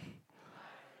again.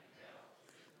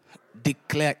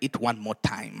 Declare it one more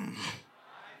time.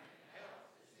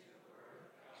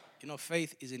 You know,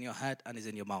 faith is in your heart and is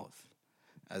in your mouth.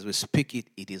 As we speak it,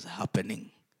 it is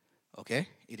happening. Okay?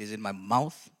 It is in my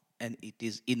mouth and it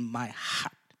is in my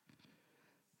heart.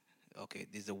 Okay,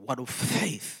 this is the word of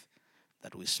faith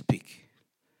that we speak.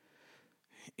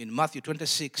 In Matthew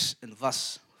 26 and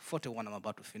verse 41, I'm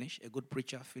about to finish. A good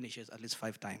preacher finishes at least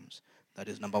 5 times. That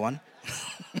is number 1.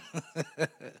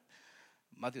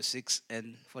 Matthew 6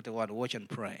 and 41, watch and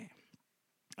pray.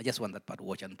 I just want that part,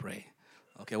 watch and pray.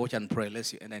 Okay, watch and pray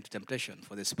lest you enter into temptation.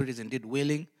 For the spirit is indeed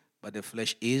willing, but the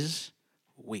flesh is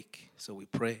weak. So we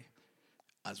pray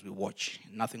as we watch.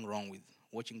 Nothing wrong with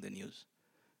watching the news.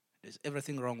 There's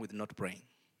everything wrong with not praying.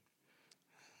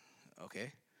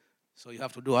 Okay? So you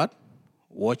have to do what?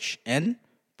 Watch and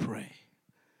pray.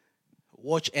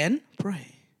 Watch and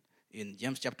pray. In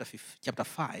James chapter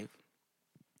 5,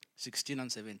 16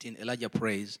 and 17, Elijah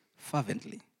prays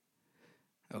fervently.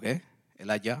 Okay?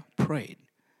 Elijah prayed.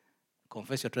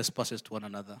 Confess your trespasses to one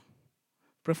another.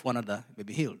 Pray for one another, may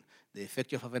be healed. The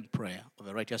effectual fervent prayer of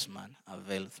a righteous man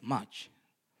availeth much.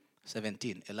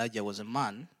 17, Elijah was a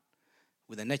man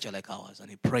with a nature like ours, and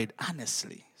he prayed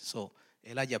earnestly. So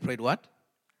Elijah prayed what?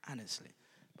 Earnestly.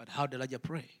 But how did Elijah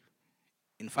pray?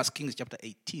 In 1 Kings chapter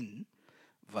 18,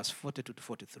 verse 42 to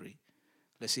 43,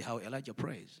 let's see how Elijah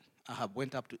prays. Ahab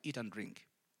went up to eat and drink.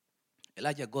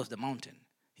 Elijah goes to the mountain.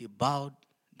 He bowed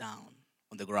down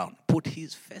on the ground, put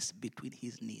his face between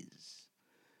his knees,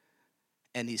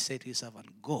 and he said to his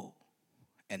servant, go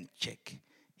and check.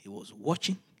 He was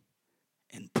watching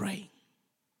and praying.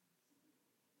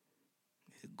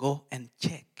 Go and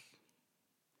check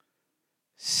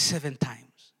 7 times.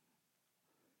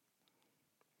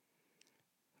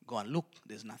 Go and look,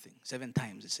 there's nothing. 7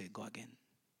 times, he said, go again.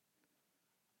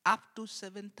 Up to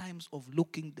 7 times of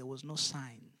looking, there was no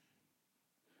sign.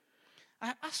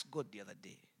 I asked God the other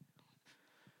day,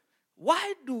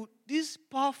 why do these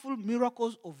powerful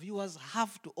miracles of yours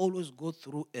have to always go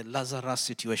through a Lazarus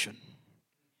situation?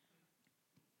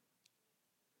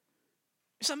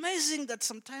 It's amazing that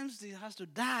sometimes he has to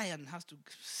die and has to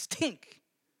stink.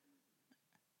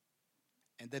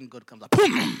 And then God comes up,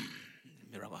 boom!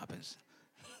 Miracle happens.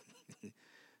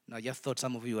 No, I just thought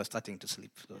some of you were starting to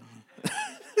sleep.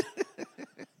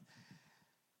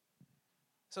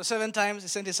 So 7 times he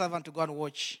sent his servant to go and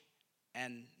watch,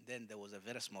 and then there was a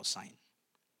very small sign.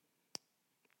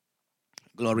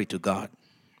 Glory to God.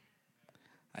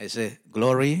 I say,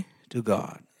 glory to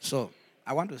God. So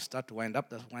I want to start to wind up.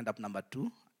 That's wind up number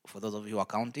 2. For those of you who are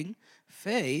counting,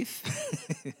 faith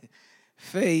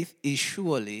is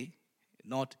surely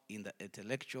not in the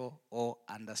intellectual or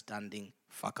understanding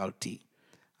faculty.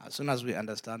 As soon as we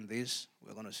understand this,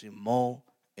 we're going to see more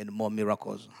and more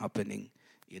miracles happening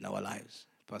in our lives.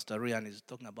 Pastor Rian is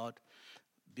talking about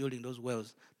building those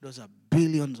wells. Those are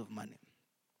billions of money.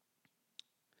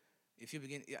 If you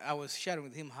begin, I was sharing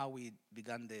with him how we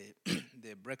began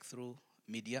the breakthrough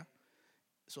media.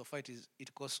 So far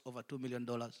it costs over $2 million.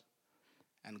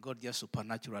 And God just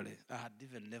supernaturally, I had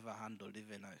even never handled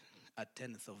even a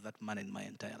tenth of that money in my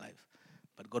entire life.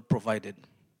 But God provided.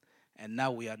 And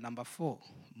now we are number 4,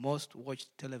 most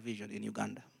watched television in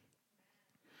Uganda.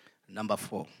 Number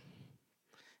 4.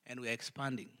 And we are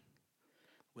expanding.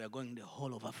 We are going the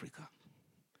whole of Africa.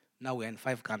 Now we are in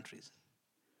 5 countries.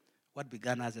 What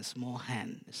began as a small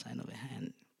hand, the sign of a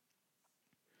hand,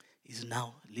 is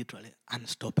now literally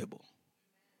unstoppable.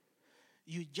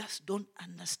 You just don't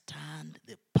understand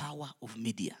the power of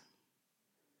media.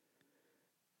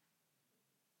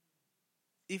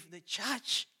 If the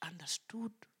church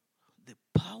understood the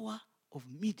power of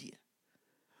media,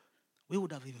 we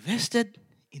would have invested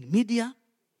in media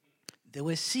the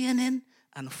way CNN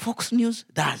and Fox News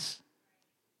does.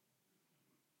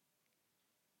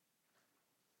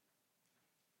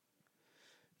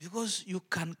 Because you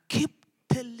can keep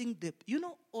telling them,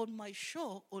 on my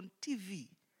show, on TV,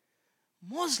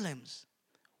 Muslims,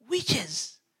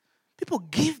 witches, people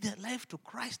give their life to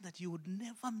Christ that you would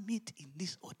never meet in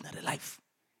this ordinary life.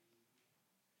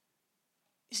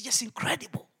 It's just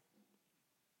incredible.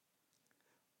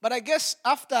 But I guess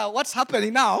after what's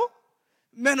happening now,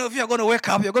 many of you are going to wake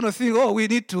up, you're going to think, we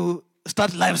need to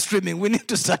start live streaming. We need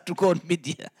to start to go on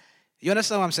media. You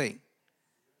understand what I'm saying?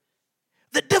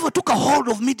 The devil took a hold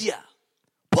of media,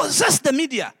 possessed the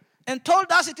media, and told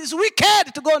us it is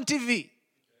wicked to go on TV.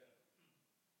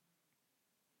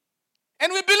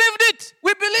 And we believed it.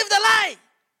 We believed the lie.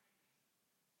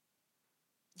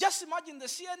 Just imagine the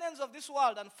CNNs of this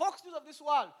world and Fox News of this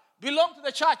world belong to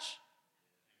the church.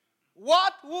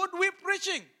 what would we be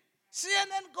preaching?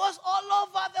 CNN goes all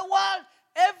over the world.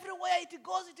 Everywhere it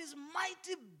goes, it is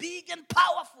mighty, big, and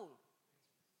powerful.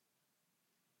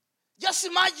 Just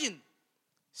imagine,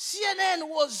 CNN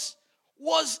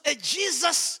was a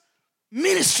Jesus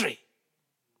ministry.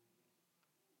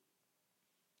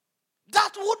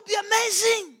 That would be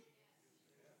amazing.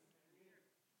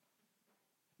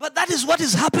 But that is what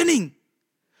is happening.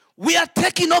 We are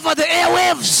taking over the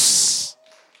airwaves.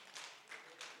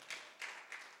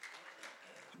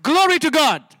 Glory to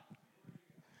God.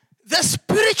 The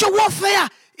spiritual warfare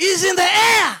is in the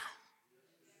air.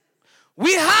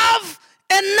 We have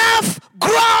enough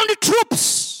ground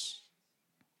troops.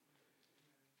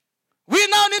 We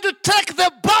now need to take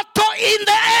the battle in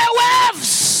the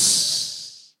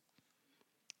airwaves.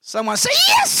 Someone say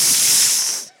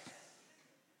yes.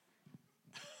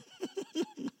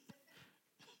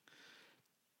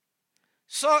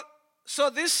 So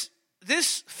this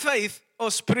faith or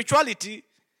spirituality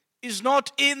is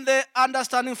not in the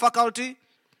understanding faculty.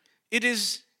 It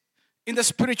is in the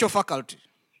spiritual faculty.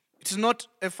 It is not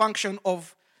a function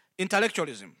of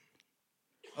intellectualism.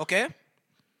 Okay?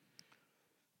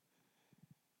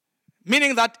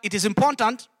 Meaning that it is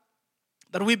important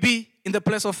that we be in the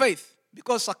place of faith,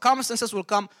 because circumstances will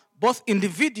come both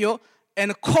individual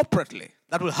and corporately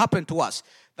that will happen to us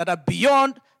that are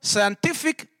beyond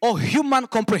scientific or human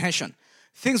comprehension.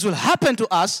 Things will happen to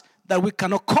us that we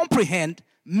cannot comprehend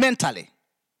mentally.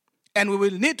 And we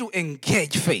will need to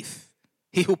engage faith.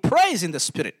 He who prays in the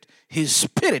Spirit, his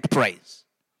spirit prays.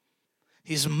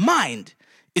 His mind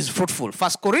is fruitful.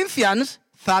 1 Corinthians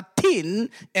 13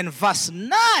 and verse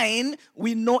 9,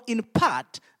 we know in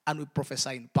part and we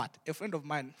prophesy in part. A friend of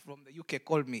mine from the UK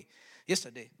called me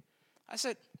yesterday. I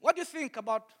said, what do you think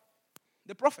about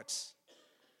the prophets?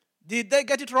 Did they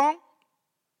get it wrong?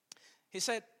 He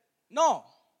said, no,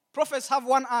 prophets have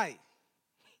one eye.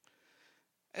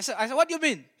 I said, what do you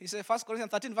mean? He said, 1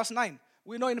 Corinthians 13 verse 9.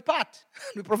 We know in part.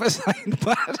 We prophesy in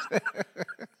part.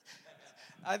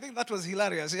 I think that was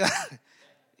hilarious. Yeah.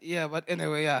 Yeah, but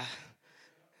anyway, yeah.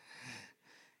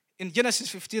 In Genesis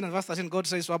 15 and verse 13, God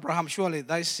says to Abraham, surely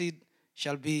thy seed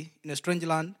shall be in a strange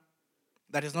land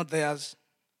that is not theirs,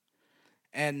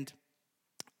 and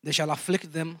they shall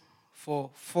afflict them for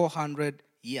 400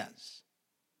 years.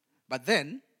 But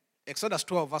then, Exodus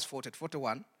 12 verse 40,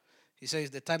 41, he says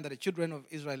the time that the children of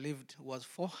Israel lived was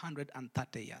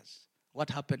 430 years. What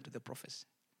happened to the prophecy?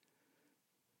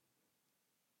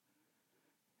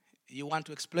 You want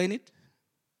to explain it?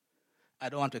 I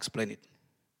don't want to explain it.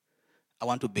 I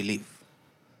want to believe.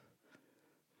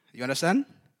 You understand?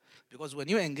 Because when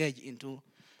you engage into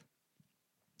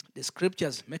the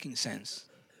scriptures making sense,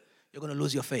 you're going to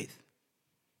lose your faith.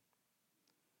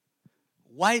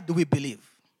 Why do we believe?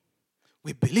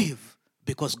 We believe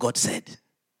because God said.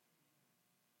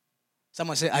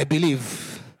 Someone say, I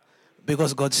believe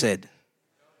because God said.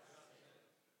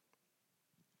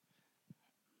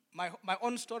 My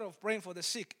own story of praying for the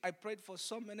sick, I prayed for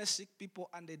so many sick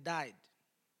people and they died.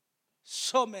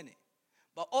 So many.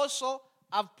 But also,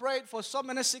 I've prayed for so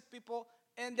many sick people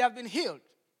and they have been healed.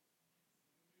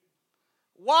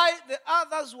 Why the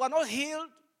others were not healed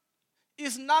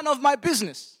is none of my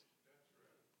business.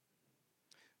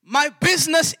 My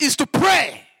business is to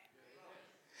pray.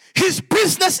 His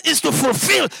business is to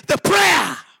fulfill the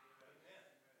prayer.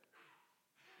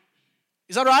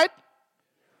 Is that right?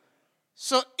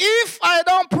 So if I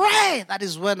don't pray, that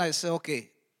is when I say,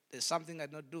 okay, there's something I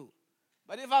don't do.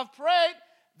 But if I've prayed,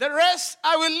 the rest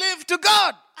I will leave to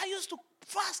God. I used to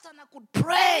fast and I could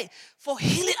pray for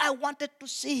healing. I wanted to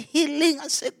see healing. I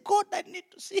said, God, I need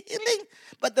to see healing.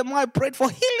 But the more I prayed for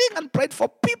healing and prayed for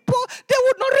people, they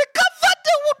would not recover.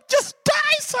 They would just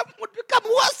die. Some would become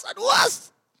worse and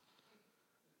worse.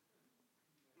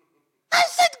 I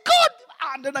said, God.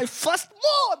 And then I fast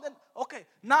more. Then, okay,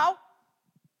 now,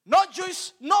 no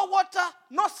juice, no water,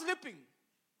 no sleeping.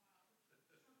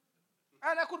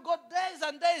 And I could go days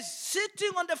and days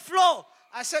sitting on the floor.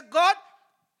 I said, God,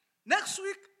 next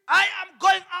week I am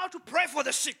going out to pray for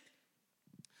the sick.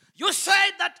 You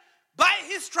said that by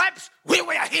his stripes we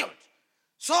were healed.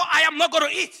 So I am not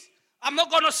going to eat. I'm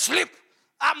not going to sleep.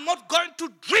 I'm not going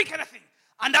to drink anything.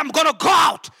 And I'm going to go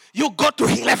out. You go to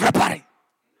heal everybody.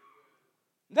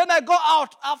 Then I go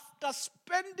out after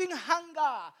spending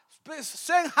hunger,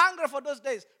 saying hunger for those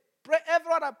days. Pray,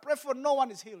 everyone I pray for, no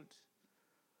one is healed.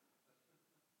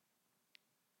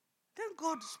 Then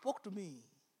God spoke to me.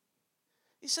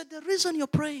 He said, the reason you're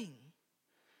praying,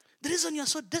 the reason you're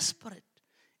so desperate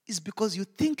is because you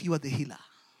think you are the healer.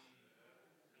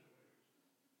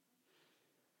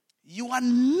 You are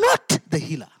not the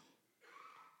healer.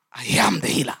 I am the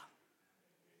healer.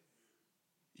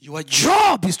 Your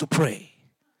job is to pray.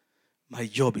 My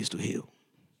job is to heal.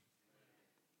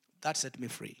 That set me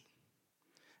free.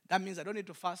 That means I don't need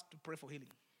to fast to pray for healing.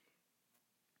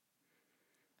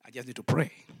 I just need to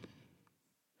pray.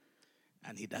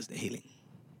 And he does the healing.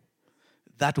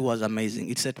 That was amazing.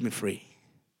 It set me free.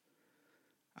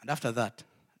 And after that,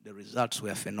 the results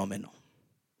were phenomenal.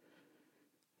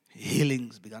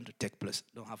 Healings began to take place.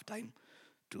 Don't have time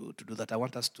to do that. I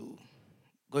want us to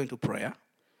go into prayer.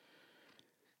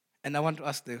 And I want to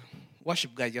ask the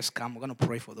worship guy, just come. We're going to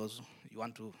pray for those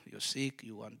you're sick,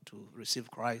 you want to receive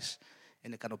Christ,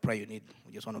 any kind of prayer you need.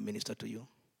 We just want to minister to you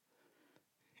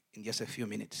in just a few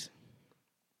minutes.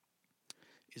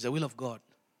 It's the will of God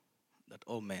that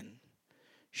all men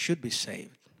should be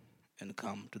saved and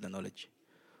come to the knowledge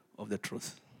of the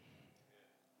truth.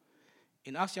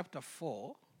 In Acts chapter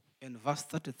 4, in verse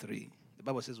 33, the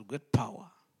Bible says, with great power,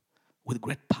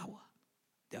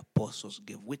 the apostles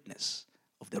gave witness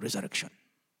of the resurrection.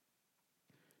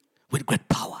 With great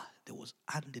power, there was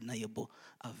undeniable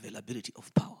availability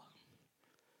of power.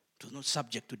 It was not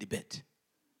subject to debate.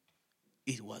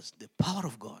 It was the power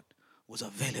of God was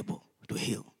available to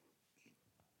heal.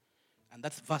 And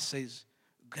that verse says,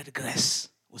 great grace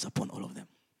was upon all of them.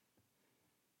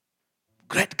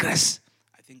 Great grace.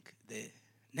 I think the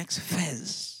next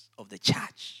phase of the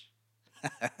church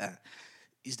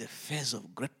is the phase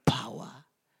of great power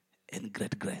and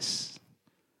great grace.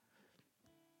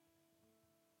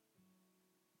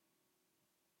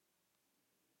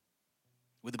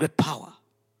 With great power,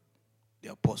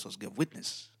 the apostles gave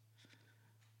witness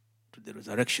to the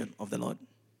resurrection of the Lord.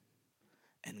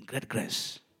 And great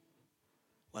grace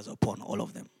was upon all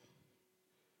of them.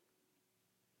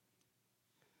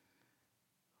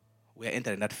 We are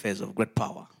entering that phase of great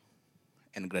power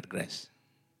and great grace.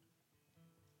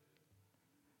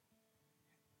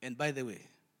 And by the way,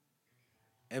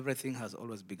 everything has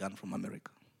always begun from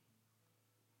America.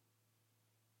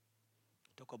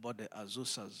 Talk about the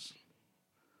Azuzas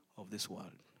of this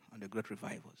world and the great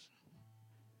revivals.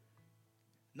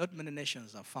 Not many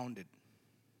nations are founded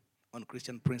on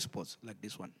Christian principles like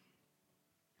this one.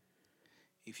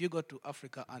 If you go to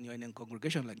Africa and you're in a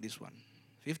congregation like this one,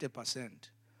 50%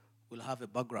 will have a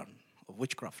background of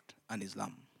witchcraft and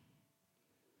Islam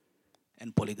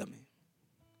and polygamy.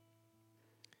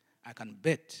 I can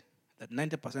bet that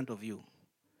 90% of you,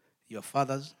 your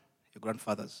fathers, your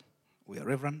grandfathers, were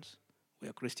reverends,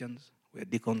 were Christians, were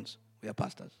deacons, were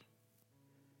pastors.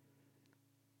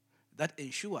 That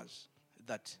ensures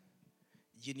that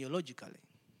genealogically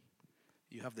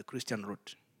you have the Christian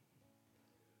root,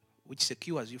 which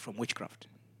secures you from witchcraft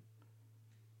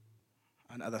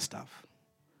and other stuff.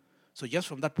 So just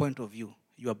from that point of view,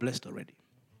 you are blessed already.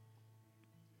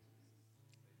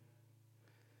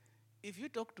 If you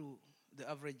talk to the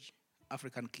average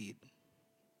African kid,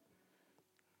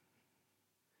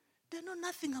 they know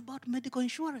nothing about medical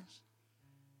insurance.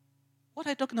 What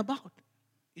are you talking about?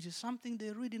 It is something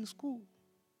they read in school.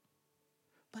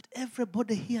 But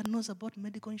everybody here knows about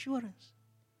medical insurance.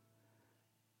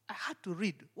 I had to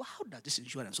read, well, how does this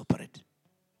insurance operate?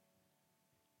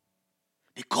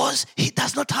 Because he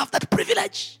does not have that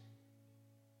privilege.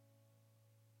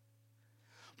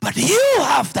 But you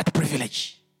have that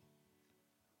privilege.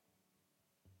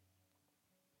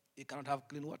 He cannot have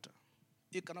clean water.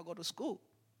 He cannot go to school.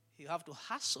 He have to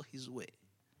hustle his way.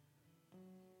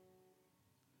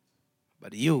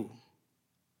 But you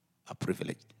are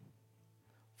privileged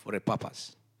for a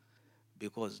purpose.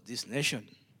 Because this nation,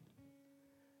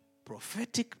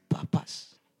 prophetic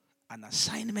purpose and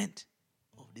assignment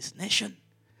of this nation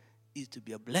is to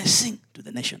be a blessing to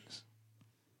the nations.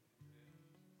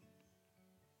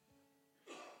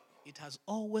 It has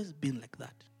always been like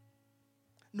that.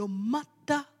 No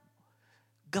matter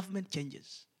government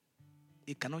changes,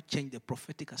 it cannot change the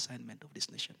prophetic assignment of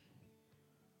this nation.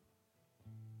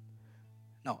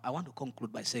 Now, I want to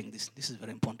conclude by saying this. This is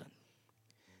very important.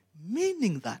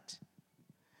 Meaning that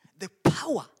the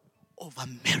power of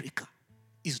America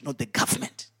is not the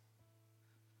government.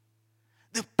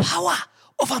 The power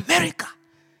of America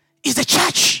is the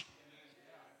church.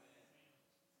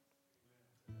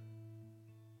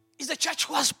 It's the church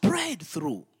who has prayed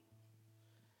through.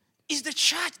 It's the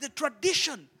church, the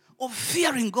tradition of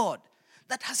fearing God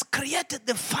that has created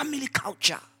the family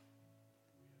culture.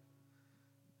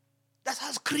 That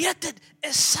has created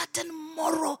a certain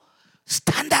moral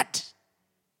standard.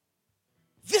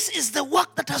 This is the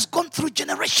work that has gone through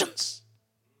generations.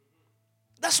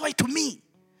 That's why to me,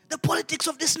 the politics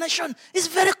of this nation is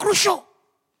very crucial.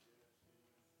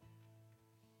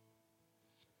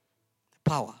 The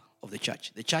power of the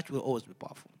church. The church will always be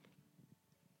powerful.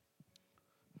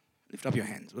 Lift up your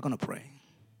hands. We're going to pray.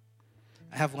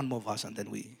 I have one more verse, and then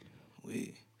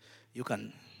you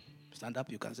can stand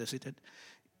up, you can stay seated.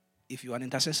 If you're an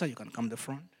intercessor, you can come to the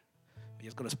front. We're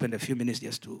just going to spend a few minutes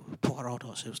just to pour out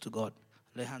ourselves to God,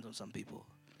 lay hands on some people.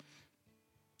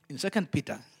 In 2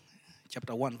 Peter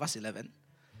chapter 1, verse 11,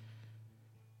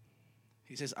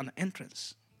 he says, an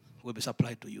entrance will be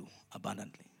supplied to you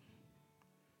abundantly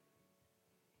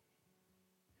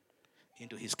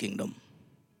into his kingdom.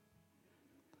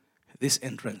 This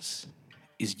entrance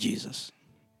is Jesus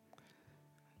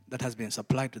that has been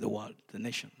supplied to the world, the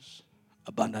nations,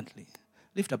 abundantly.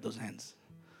 Lift up those hands.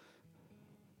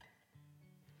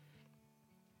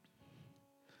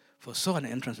 For so an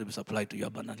entrance will be supplied to you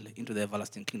abundantly into the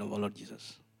everlasting kingdom of our Lord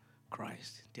Jesus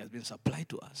Christ. It has been supplied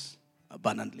to us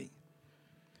abundantly.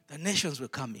 The nations will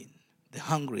come in, the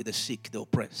hungry, the sick, the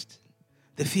oppressed,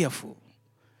 the fearful.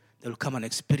 They will come and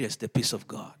experience the peace of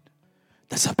God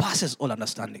that surpasses all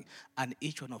understanding. And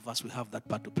each one of us will have that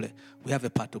part to play. We have a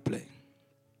part to play.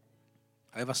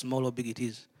 However small or big it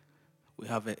is, we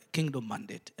have a kingdom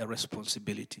mandate, a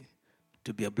responsibility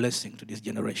to be a blessing to these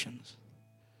generations.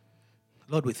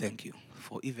 Lord, we thank you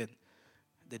for even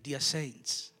the dear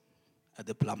saints at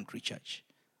the Plum Tree Church.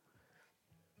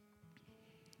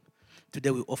 Today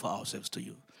we offer ourselves to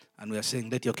you, and we are saying,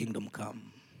 let your kingdom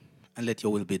come and let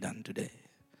your will be done today.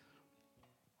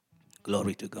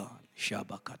 Glory to God.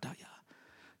 Shabakataya.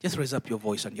 Just raise up your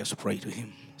voice and just pray to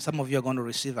him. Some of you are going to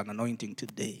receive an anointing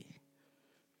today.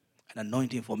 An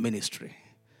anointing for ministry.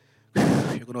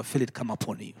 You're going to feel it come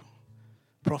upon you.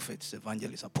 Prophets,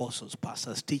 evangelists, apostles,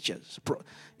 pastors, teachers,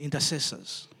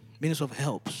 intercessors, ministers of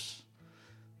helps,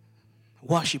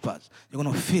 worshippers. You're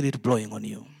going to feel it blowing on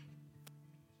you.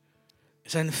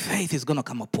 So faith is going to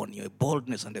come upon you. A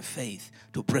boldness and a faith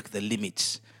to break the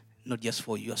limits. Not just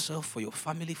for yourself, for your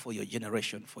family, for your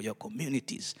generation, for your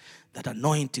communities. That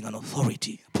anointing and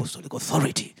authority, apostolic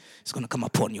authority, is going to come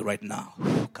upon you right now.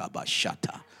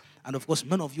 Kabashata. And of course,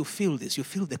 many of you feel this. You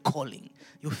feel the calling.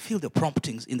 You feel the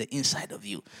promptings in the inside of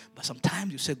you. But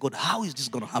sometimes you say, God, how is this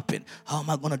going to happen? How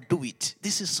am I going to do it?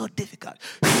 This is so difficult.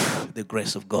 The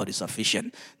grace of God is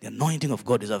sufficient. The anointing of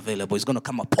God is available. It's going to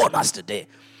come upon us today.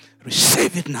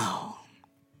 Receive it now.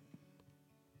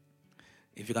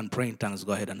 If you can pray in tongues,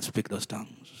 go ahead and speak those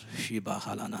tongues. Shiba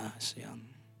halana siyam.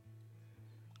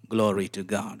 Glory to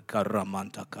God.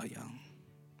 Karamantakaya.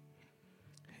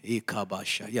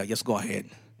 Ikabasha. Yeah, just go ahead.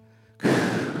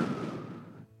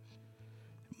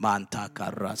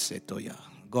 Mantakarasetoya.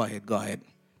 Go ahead.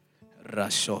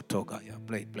 Rashotogaya.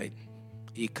 Play.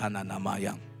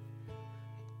 Ikananamaya.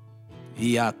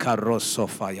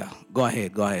 Iakarosofaya. Go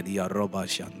ahead. Iaroba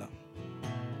shanda.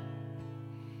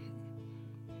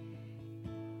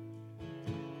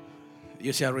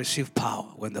 You shall receive power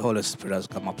when the Holy Spirit has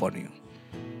come upon you.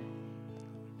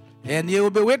 And you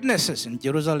will be witnesses in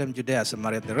Jerusalem, Judea,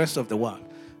 Samaria, the rest of the world.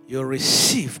 You'll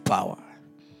receive power.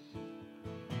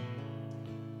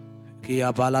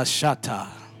 Kiabala shata.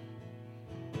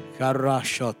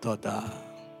 Karashotoda.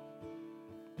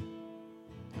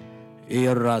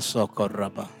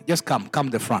 Irasokoraba. Just come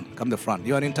the front.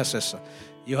 You're an intercessor.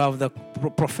 You have the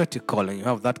prophetic calling. You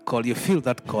have that call. You feel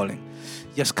that calling.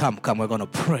 Just come. We're going to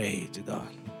pray to God.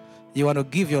 You want to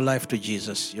give your life to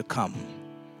Jesus. You come.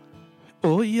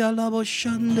 Oh, yalabo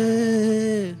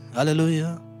shande.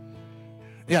 Hallelujah.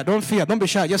 Yeah, don't fear. Don't be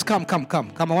shy. Just come.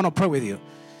 I want to pray with you.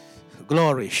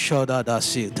 Glory. Shoda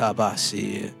dasi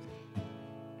tabasi.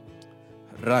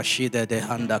 Rashida de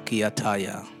handa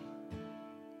kiataya.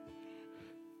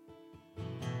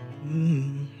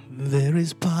 There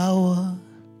is power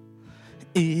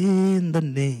in the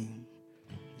name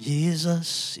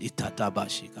Jesus.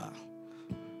 Itatabashika.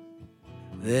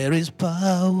 There is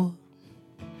power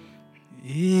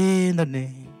in the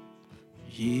name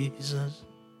Jesus.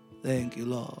 Thank you,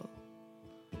 Lord.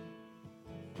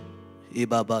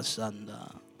 Ibaba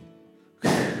Sanda.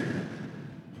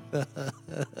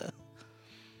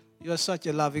 You are such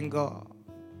a loving God.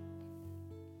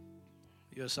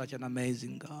 You are such an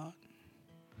amazing God.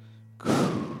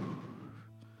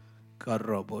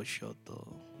 Karoboshoto.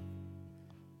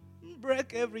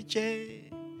 Break every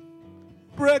chain.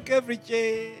 Break every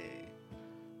chain.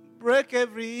 Break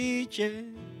every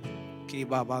chain.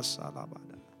 Kibaba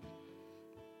Salabada.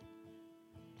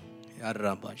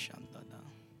 Yaraba Shandada.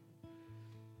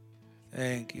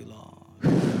 Thank you, Lord.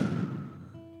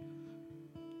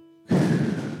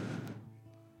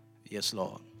 Yes,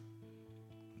 Lord.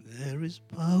 There is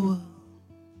power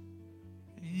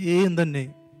in the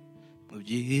name of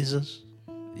Jesus.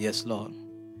 Yes, Lord.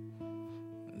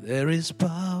 There is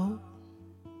power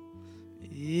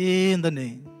in the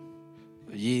name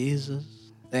of Jesus.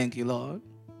 Thank you, Lord.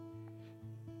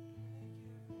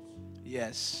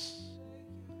 Yes.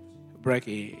 Break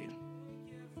it.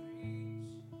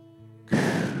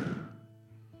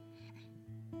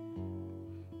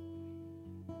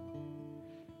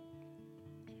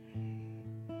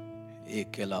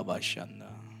 Ikelabashanda.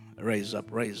 Raise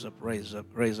up, raise up, raise up,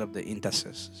 raise up the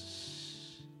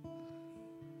intercessors.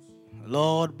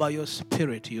 Lord, by your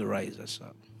spirit, you rise us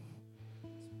up.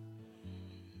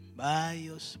 By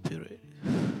your spirit.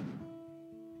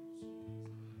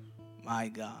 My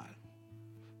God.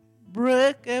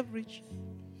 Break every chain.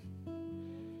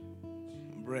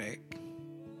 Break.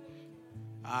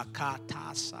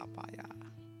 Akata sapaya.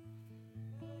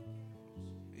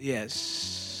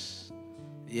 Yes.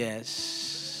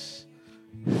 Yes.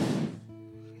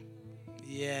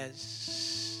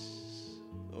 Yes.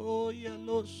 Oh,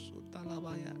 yalosu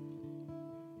talabaya.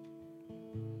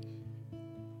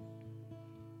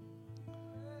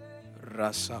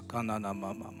 Rasakana na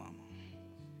mama mama.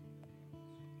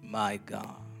 My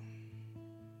God.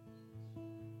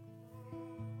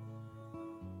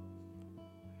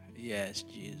 Yes,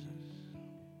 Jesus.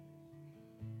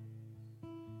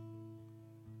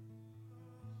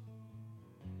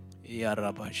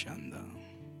 Yarabashanda.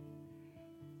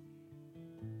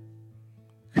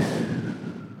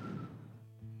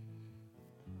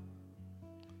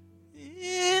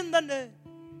 In the name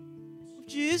of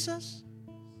Jesus.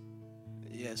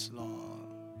 Yes, Lord.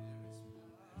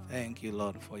 Thank you,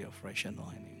 Lord, for your fresh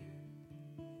anointing.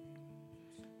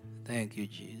 Thank you,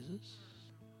 Jesus.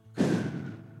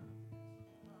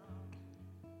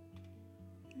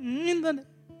 In the name.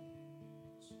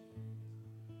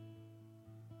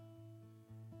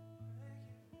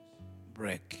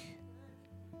 Break.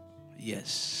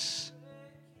 Yes.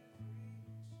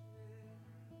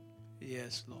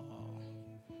 Yes, Lord.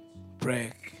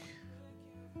 Break.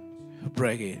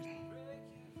 Break it.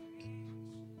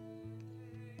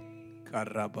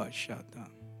 Karabashata.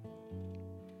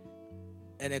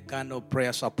 Any kind of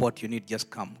prayer support you need, just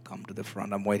come to the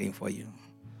front. I'm waiting for you.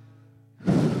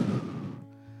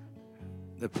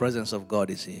 The presence of God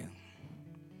is here.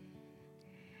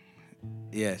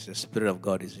 Yes, the Spirit of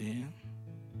God is here.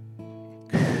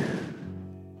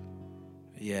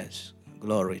 Yes,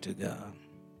 glory to God.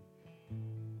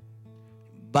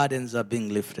 Burdens are being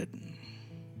lifted.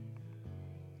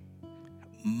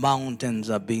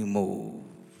 Mountains are being moved.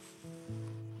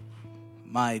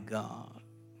 My God.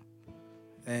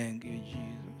 Thank you,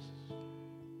 Jesus.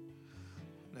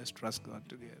 Let's trust God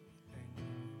together. Thank you.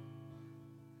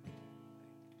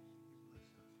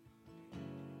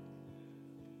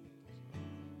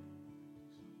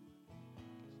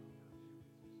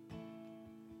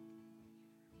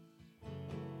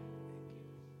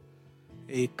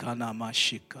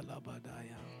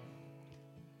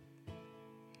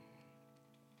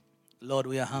 Lord,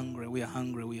 we are hungry, we are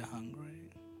hungry, we are hungry.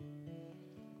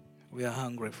 We are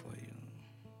hungry for you.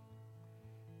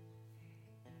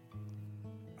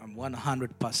 I'm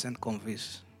 100%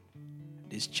 convinced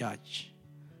this church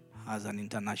has an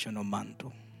international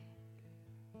mantle.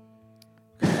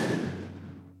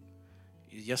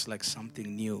 It's just like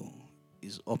something new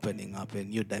is opening up, a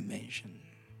new dimension.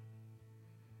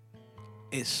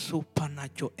 A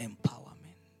supernatural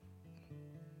empowerment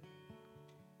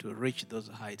to reach those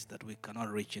heights that we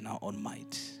cannot reach in our own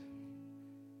might.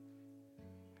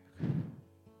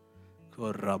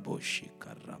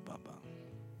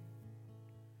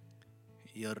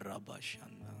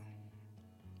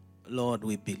 Lord,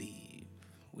 we believe.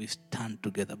 We stand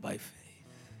together by faith.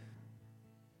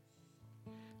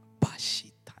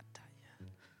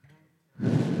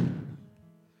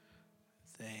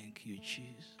 Thank you,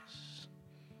 Jesus.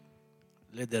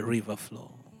 Let the river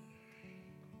flow.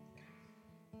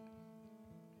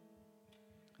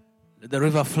 Let the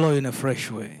river flow in a fresh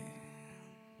way.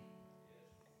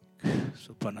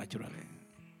 Supernaturally.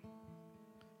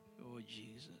 Oh,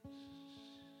 Jesus.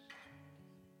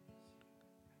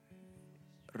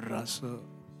 Russell.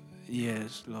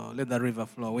 Yes, Lord. Let the river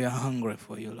flow. We are hungry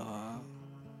for you, Lord.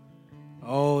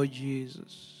 Oh,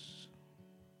 Jesus.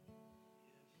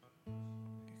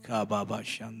 Kababa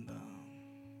Shanda.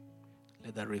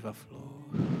 Let the river flow.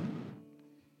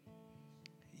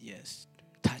 Yes.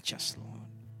 Touch us, Lord.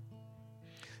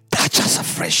 Touch us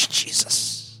afresh,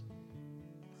 Jesus.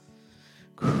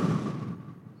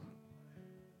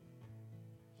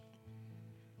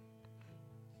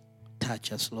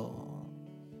 Touch us, Lord.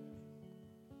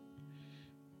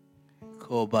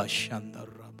 Koba Shanda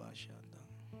Rabba Shanda.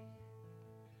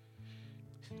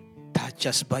 Touch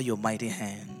us by your mighty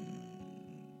hand.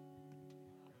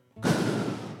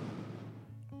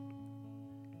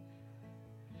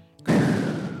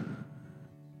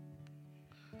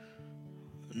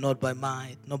 not by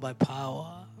might, not by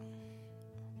power,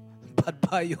 but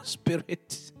by your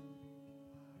Spirit.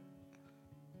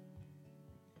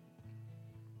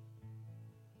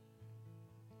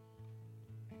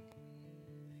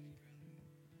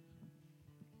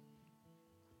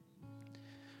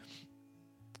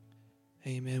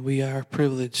 Amen. We are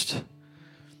privileged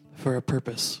for a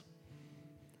purpose.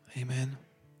 Amen.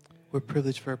 We're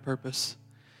privileged for a purpose.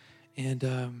 And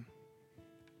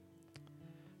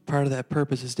part of that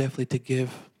purpose is definitely to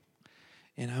give.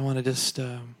 And I want to just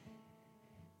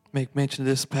make mention of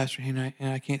this. Pastor and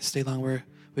I can't stay long.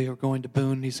 We are going to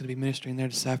Boone. He's going to be ministering there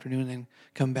this afternoon and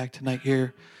come back tonight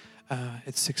here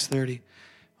at 6:30. I want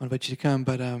to invite you to come.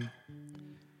 But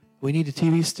we need a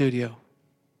TV studio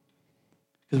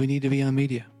because we need to be on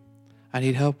media. I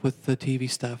need help with the TV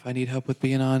stuff. I need help with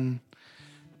being on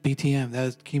BTM.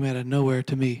 That came out of nowhere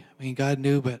to me. I mean, God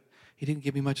knew, but he didn't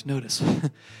give me much notice.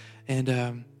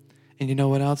 And you know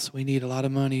what else? We need a lot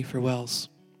of money for wells.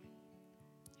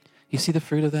 You see the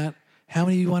fruit of that? How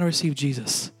many of you want to receive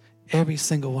Jesus? Every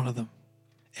single one of them.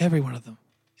 Every one of them.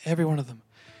 Every one of them.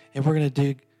 And we're going to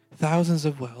dig thousands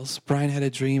of wells. Brian had a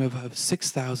dream of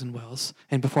 6,000 wells.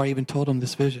 And before I even told him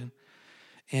this vision.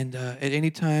 And at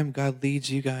any time God leads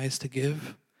you guys to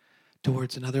give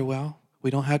towards another well,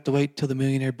 we don't have to wait till the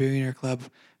Millionaire Billionaire Club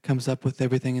comes up with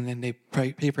everything and then they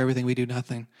pay for everything. We do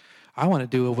nothing. I want to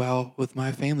do a well with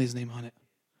my family's name on it.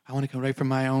 I want to come right from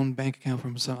my own bank account.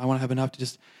 I want to have enough to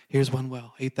just, here's one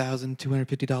well,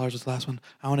 $8,250 was the last one.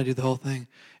 I want to do the whole thing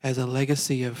as a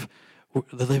legacy of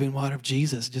the living water of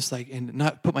Jesus, just like, and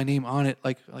not put my name on it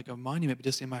like a monument, but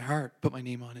just in my heart, put my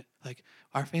name on it. Like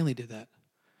our family did that.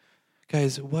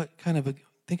 Guys,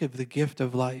 think of the gift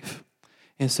of life.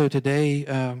 And so today,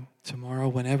 tomorrow,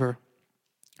 whenever,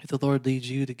 if the Lord leads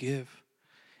you to give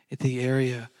at the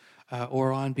area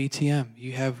or on BTM,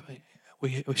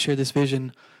 we shared this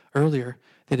vision earlier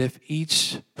that if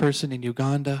each person in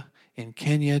Uganda, in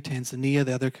Kenya, Tanzania,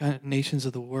 the other nations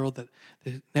of the world that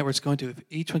the network's going to, if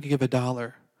each one could give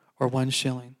 $1 or 1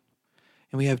 shilling,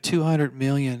 and we have 200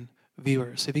 million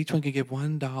viewers, if each one could give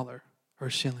 $1 or a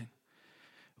shilling,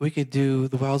 we could do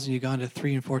the wells in Uganda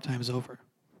 3 and 4 times over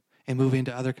and move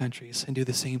into other countries and do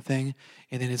the same thing.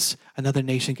 And then it's another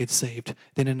nation gets saved.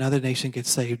 Then another nation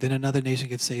gets saved. Then another nation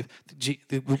gets saved.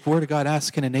 The Word of God asks,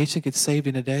 can a nation get saved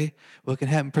in a day? Well, it can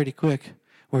happen pretty quick.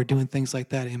 We're doing things like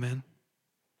that, amen.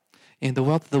 And the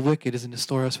wealth of the wicked is in the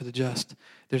storehouse for the just.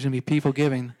 There's going to be people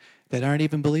giving that aren't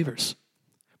even believers,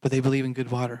 but they believe in good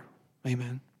water,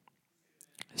 amen.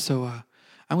 So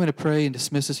I'm going to pray and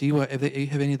dismiss this. If you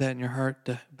have any of that in your heart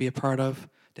to be a part of,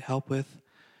 to help with,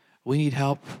 we need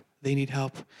help. They need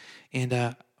help.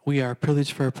 And we are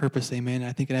privileged for a purpose, amen.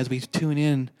 I think as we tune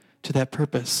in to that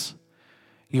purpose,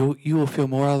 you will feel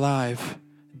more alive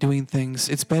doing things.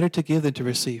 It's better to give than to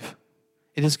receive.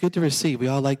 It is good to receive. We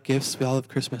all like gifts. We all love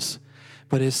Christmas.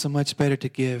 But it is so much better to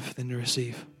give than to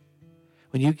receive.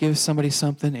 When you give somebody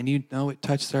something and you know it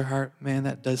touched their heart, man,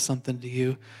 that does something to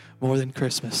you more than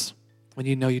Christmas. When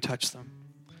you know you touched them.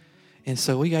 And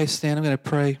so we guys stand. I'm going to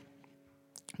pray.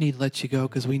 I need to let you go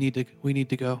because we need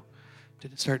to go to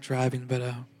start driving.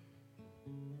 But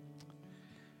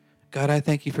God, I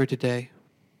thank you for today.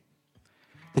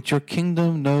 That your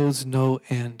kingdom knows no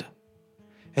end.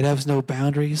 It has no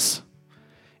boundaries.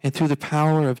 And through the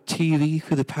power of TV,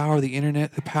 through the power of the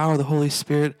internet, the power of the Holy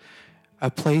Spirit,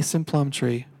 a place in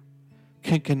Plumtree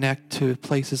can connect to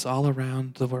places all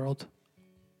around the world.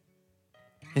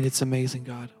 And it's amazing,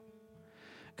 God.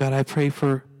 God, I pray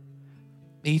for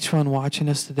each one watching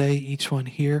us today, each one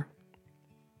here.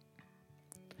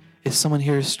 If someone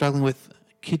here is struggling with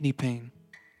kidney pain,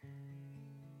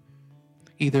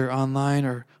 either online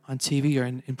or on TV or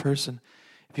in person,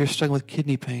 if you're struggling with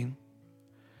kidney pain,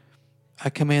 I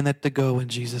command that to go in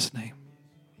Jesus' name.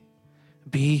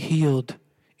 Be healed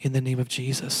in the name of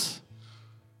Jesus.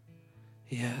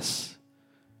 Yes.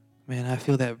 Man, I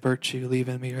feel that virtue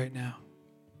leaving me right now.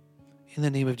 In the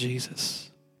name of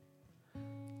Jesus.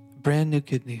 Brand new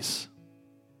kidneys.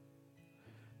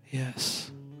 Yes.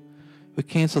 We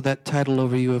cancel that title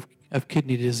over you of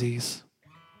kidney disease.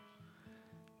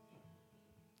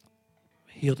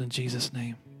 Healed in Jesus'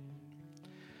 name.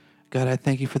 God, I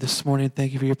thank you for this morning.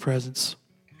 Thank you for your presence.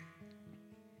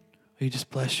 We just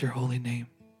bless your holy name.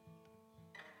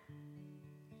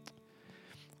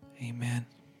 Amen.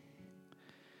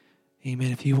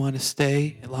 Amen. If you want to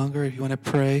stay longer, if you want to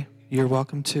pray, you're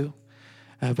welcome to.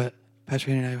 But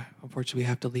Pastor Henry and I, unfortunately,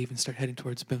 have to leave and start heading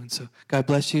towards Boone. So God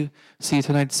bless you. See you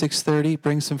tonight at 6:30.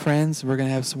 Bring some friends. We're going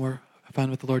to have some more fun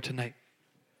with the Lord tonight.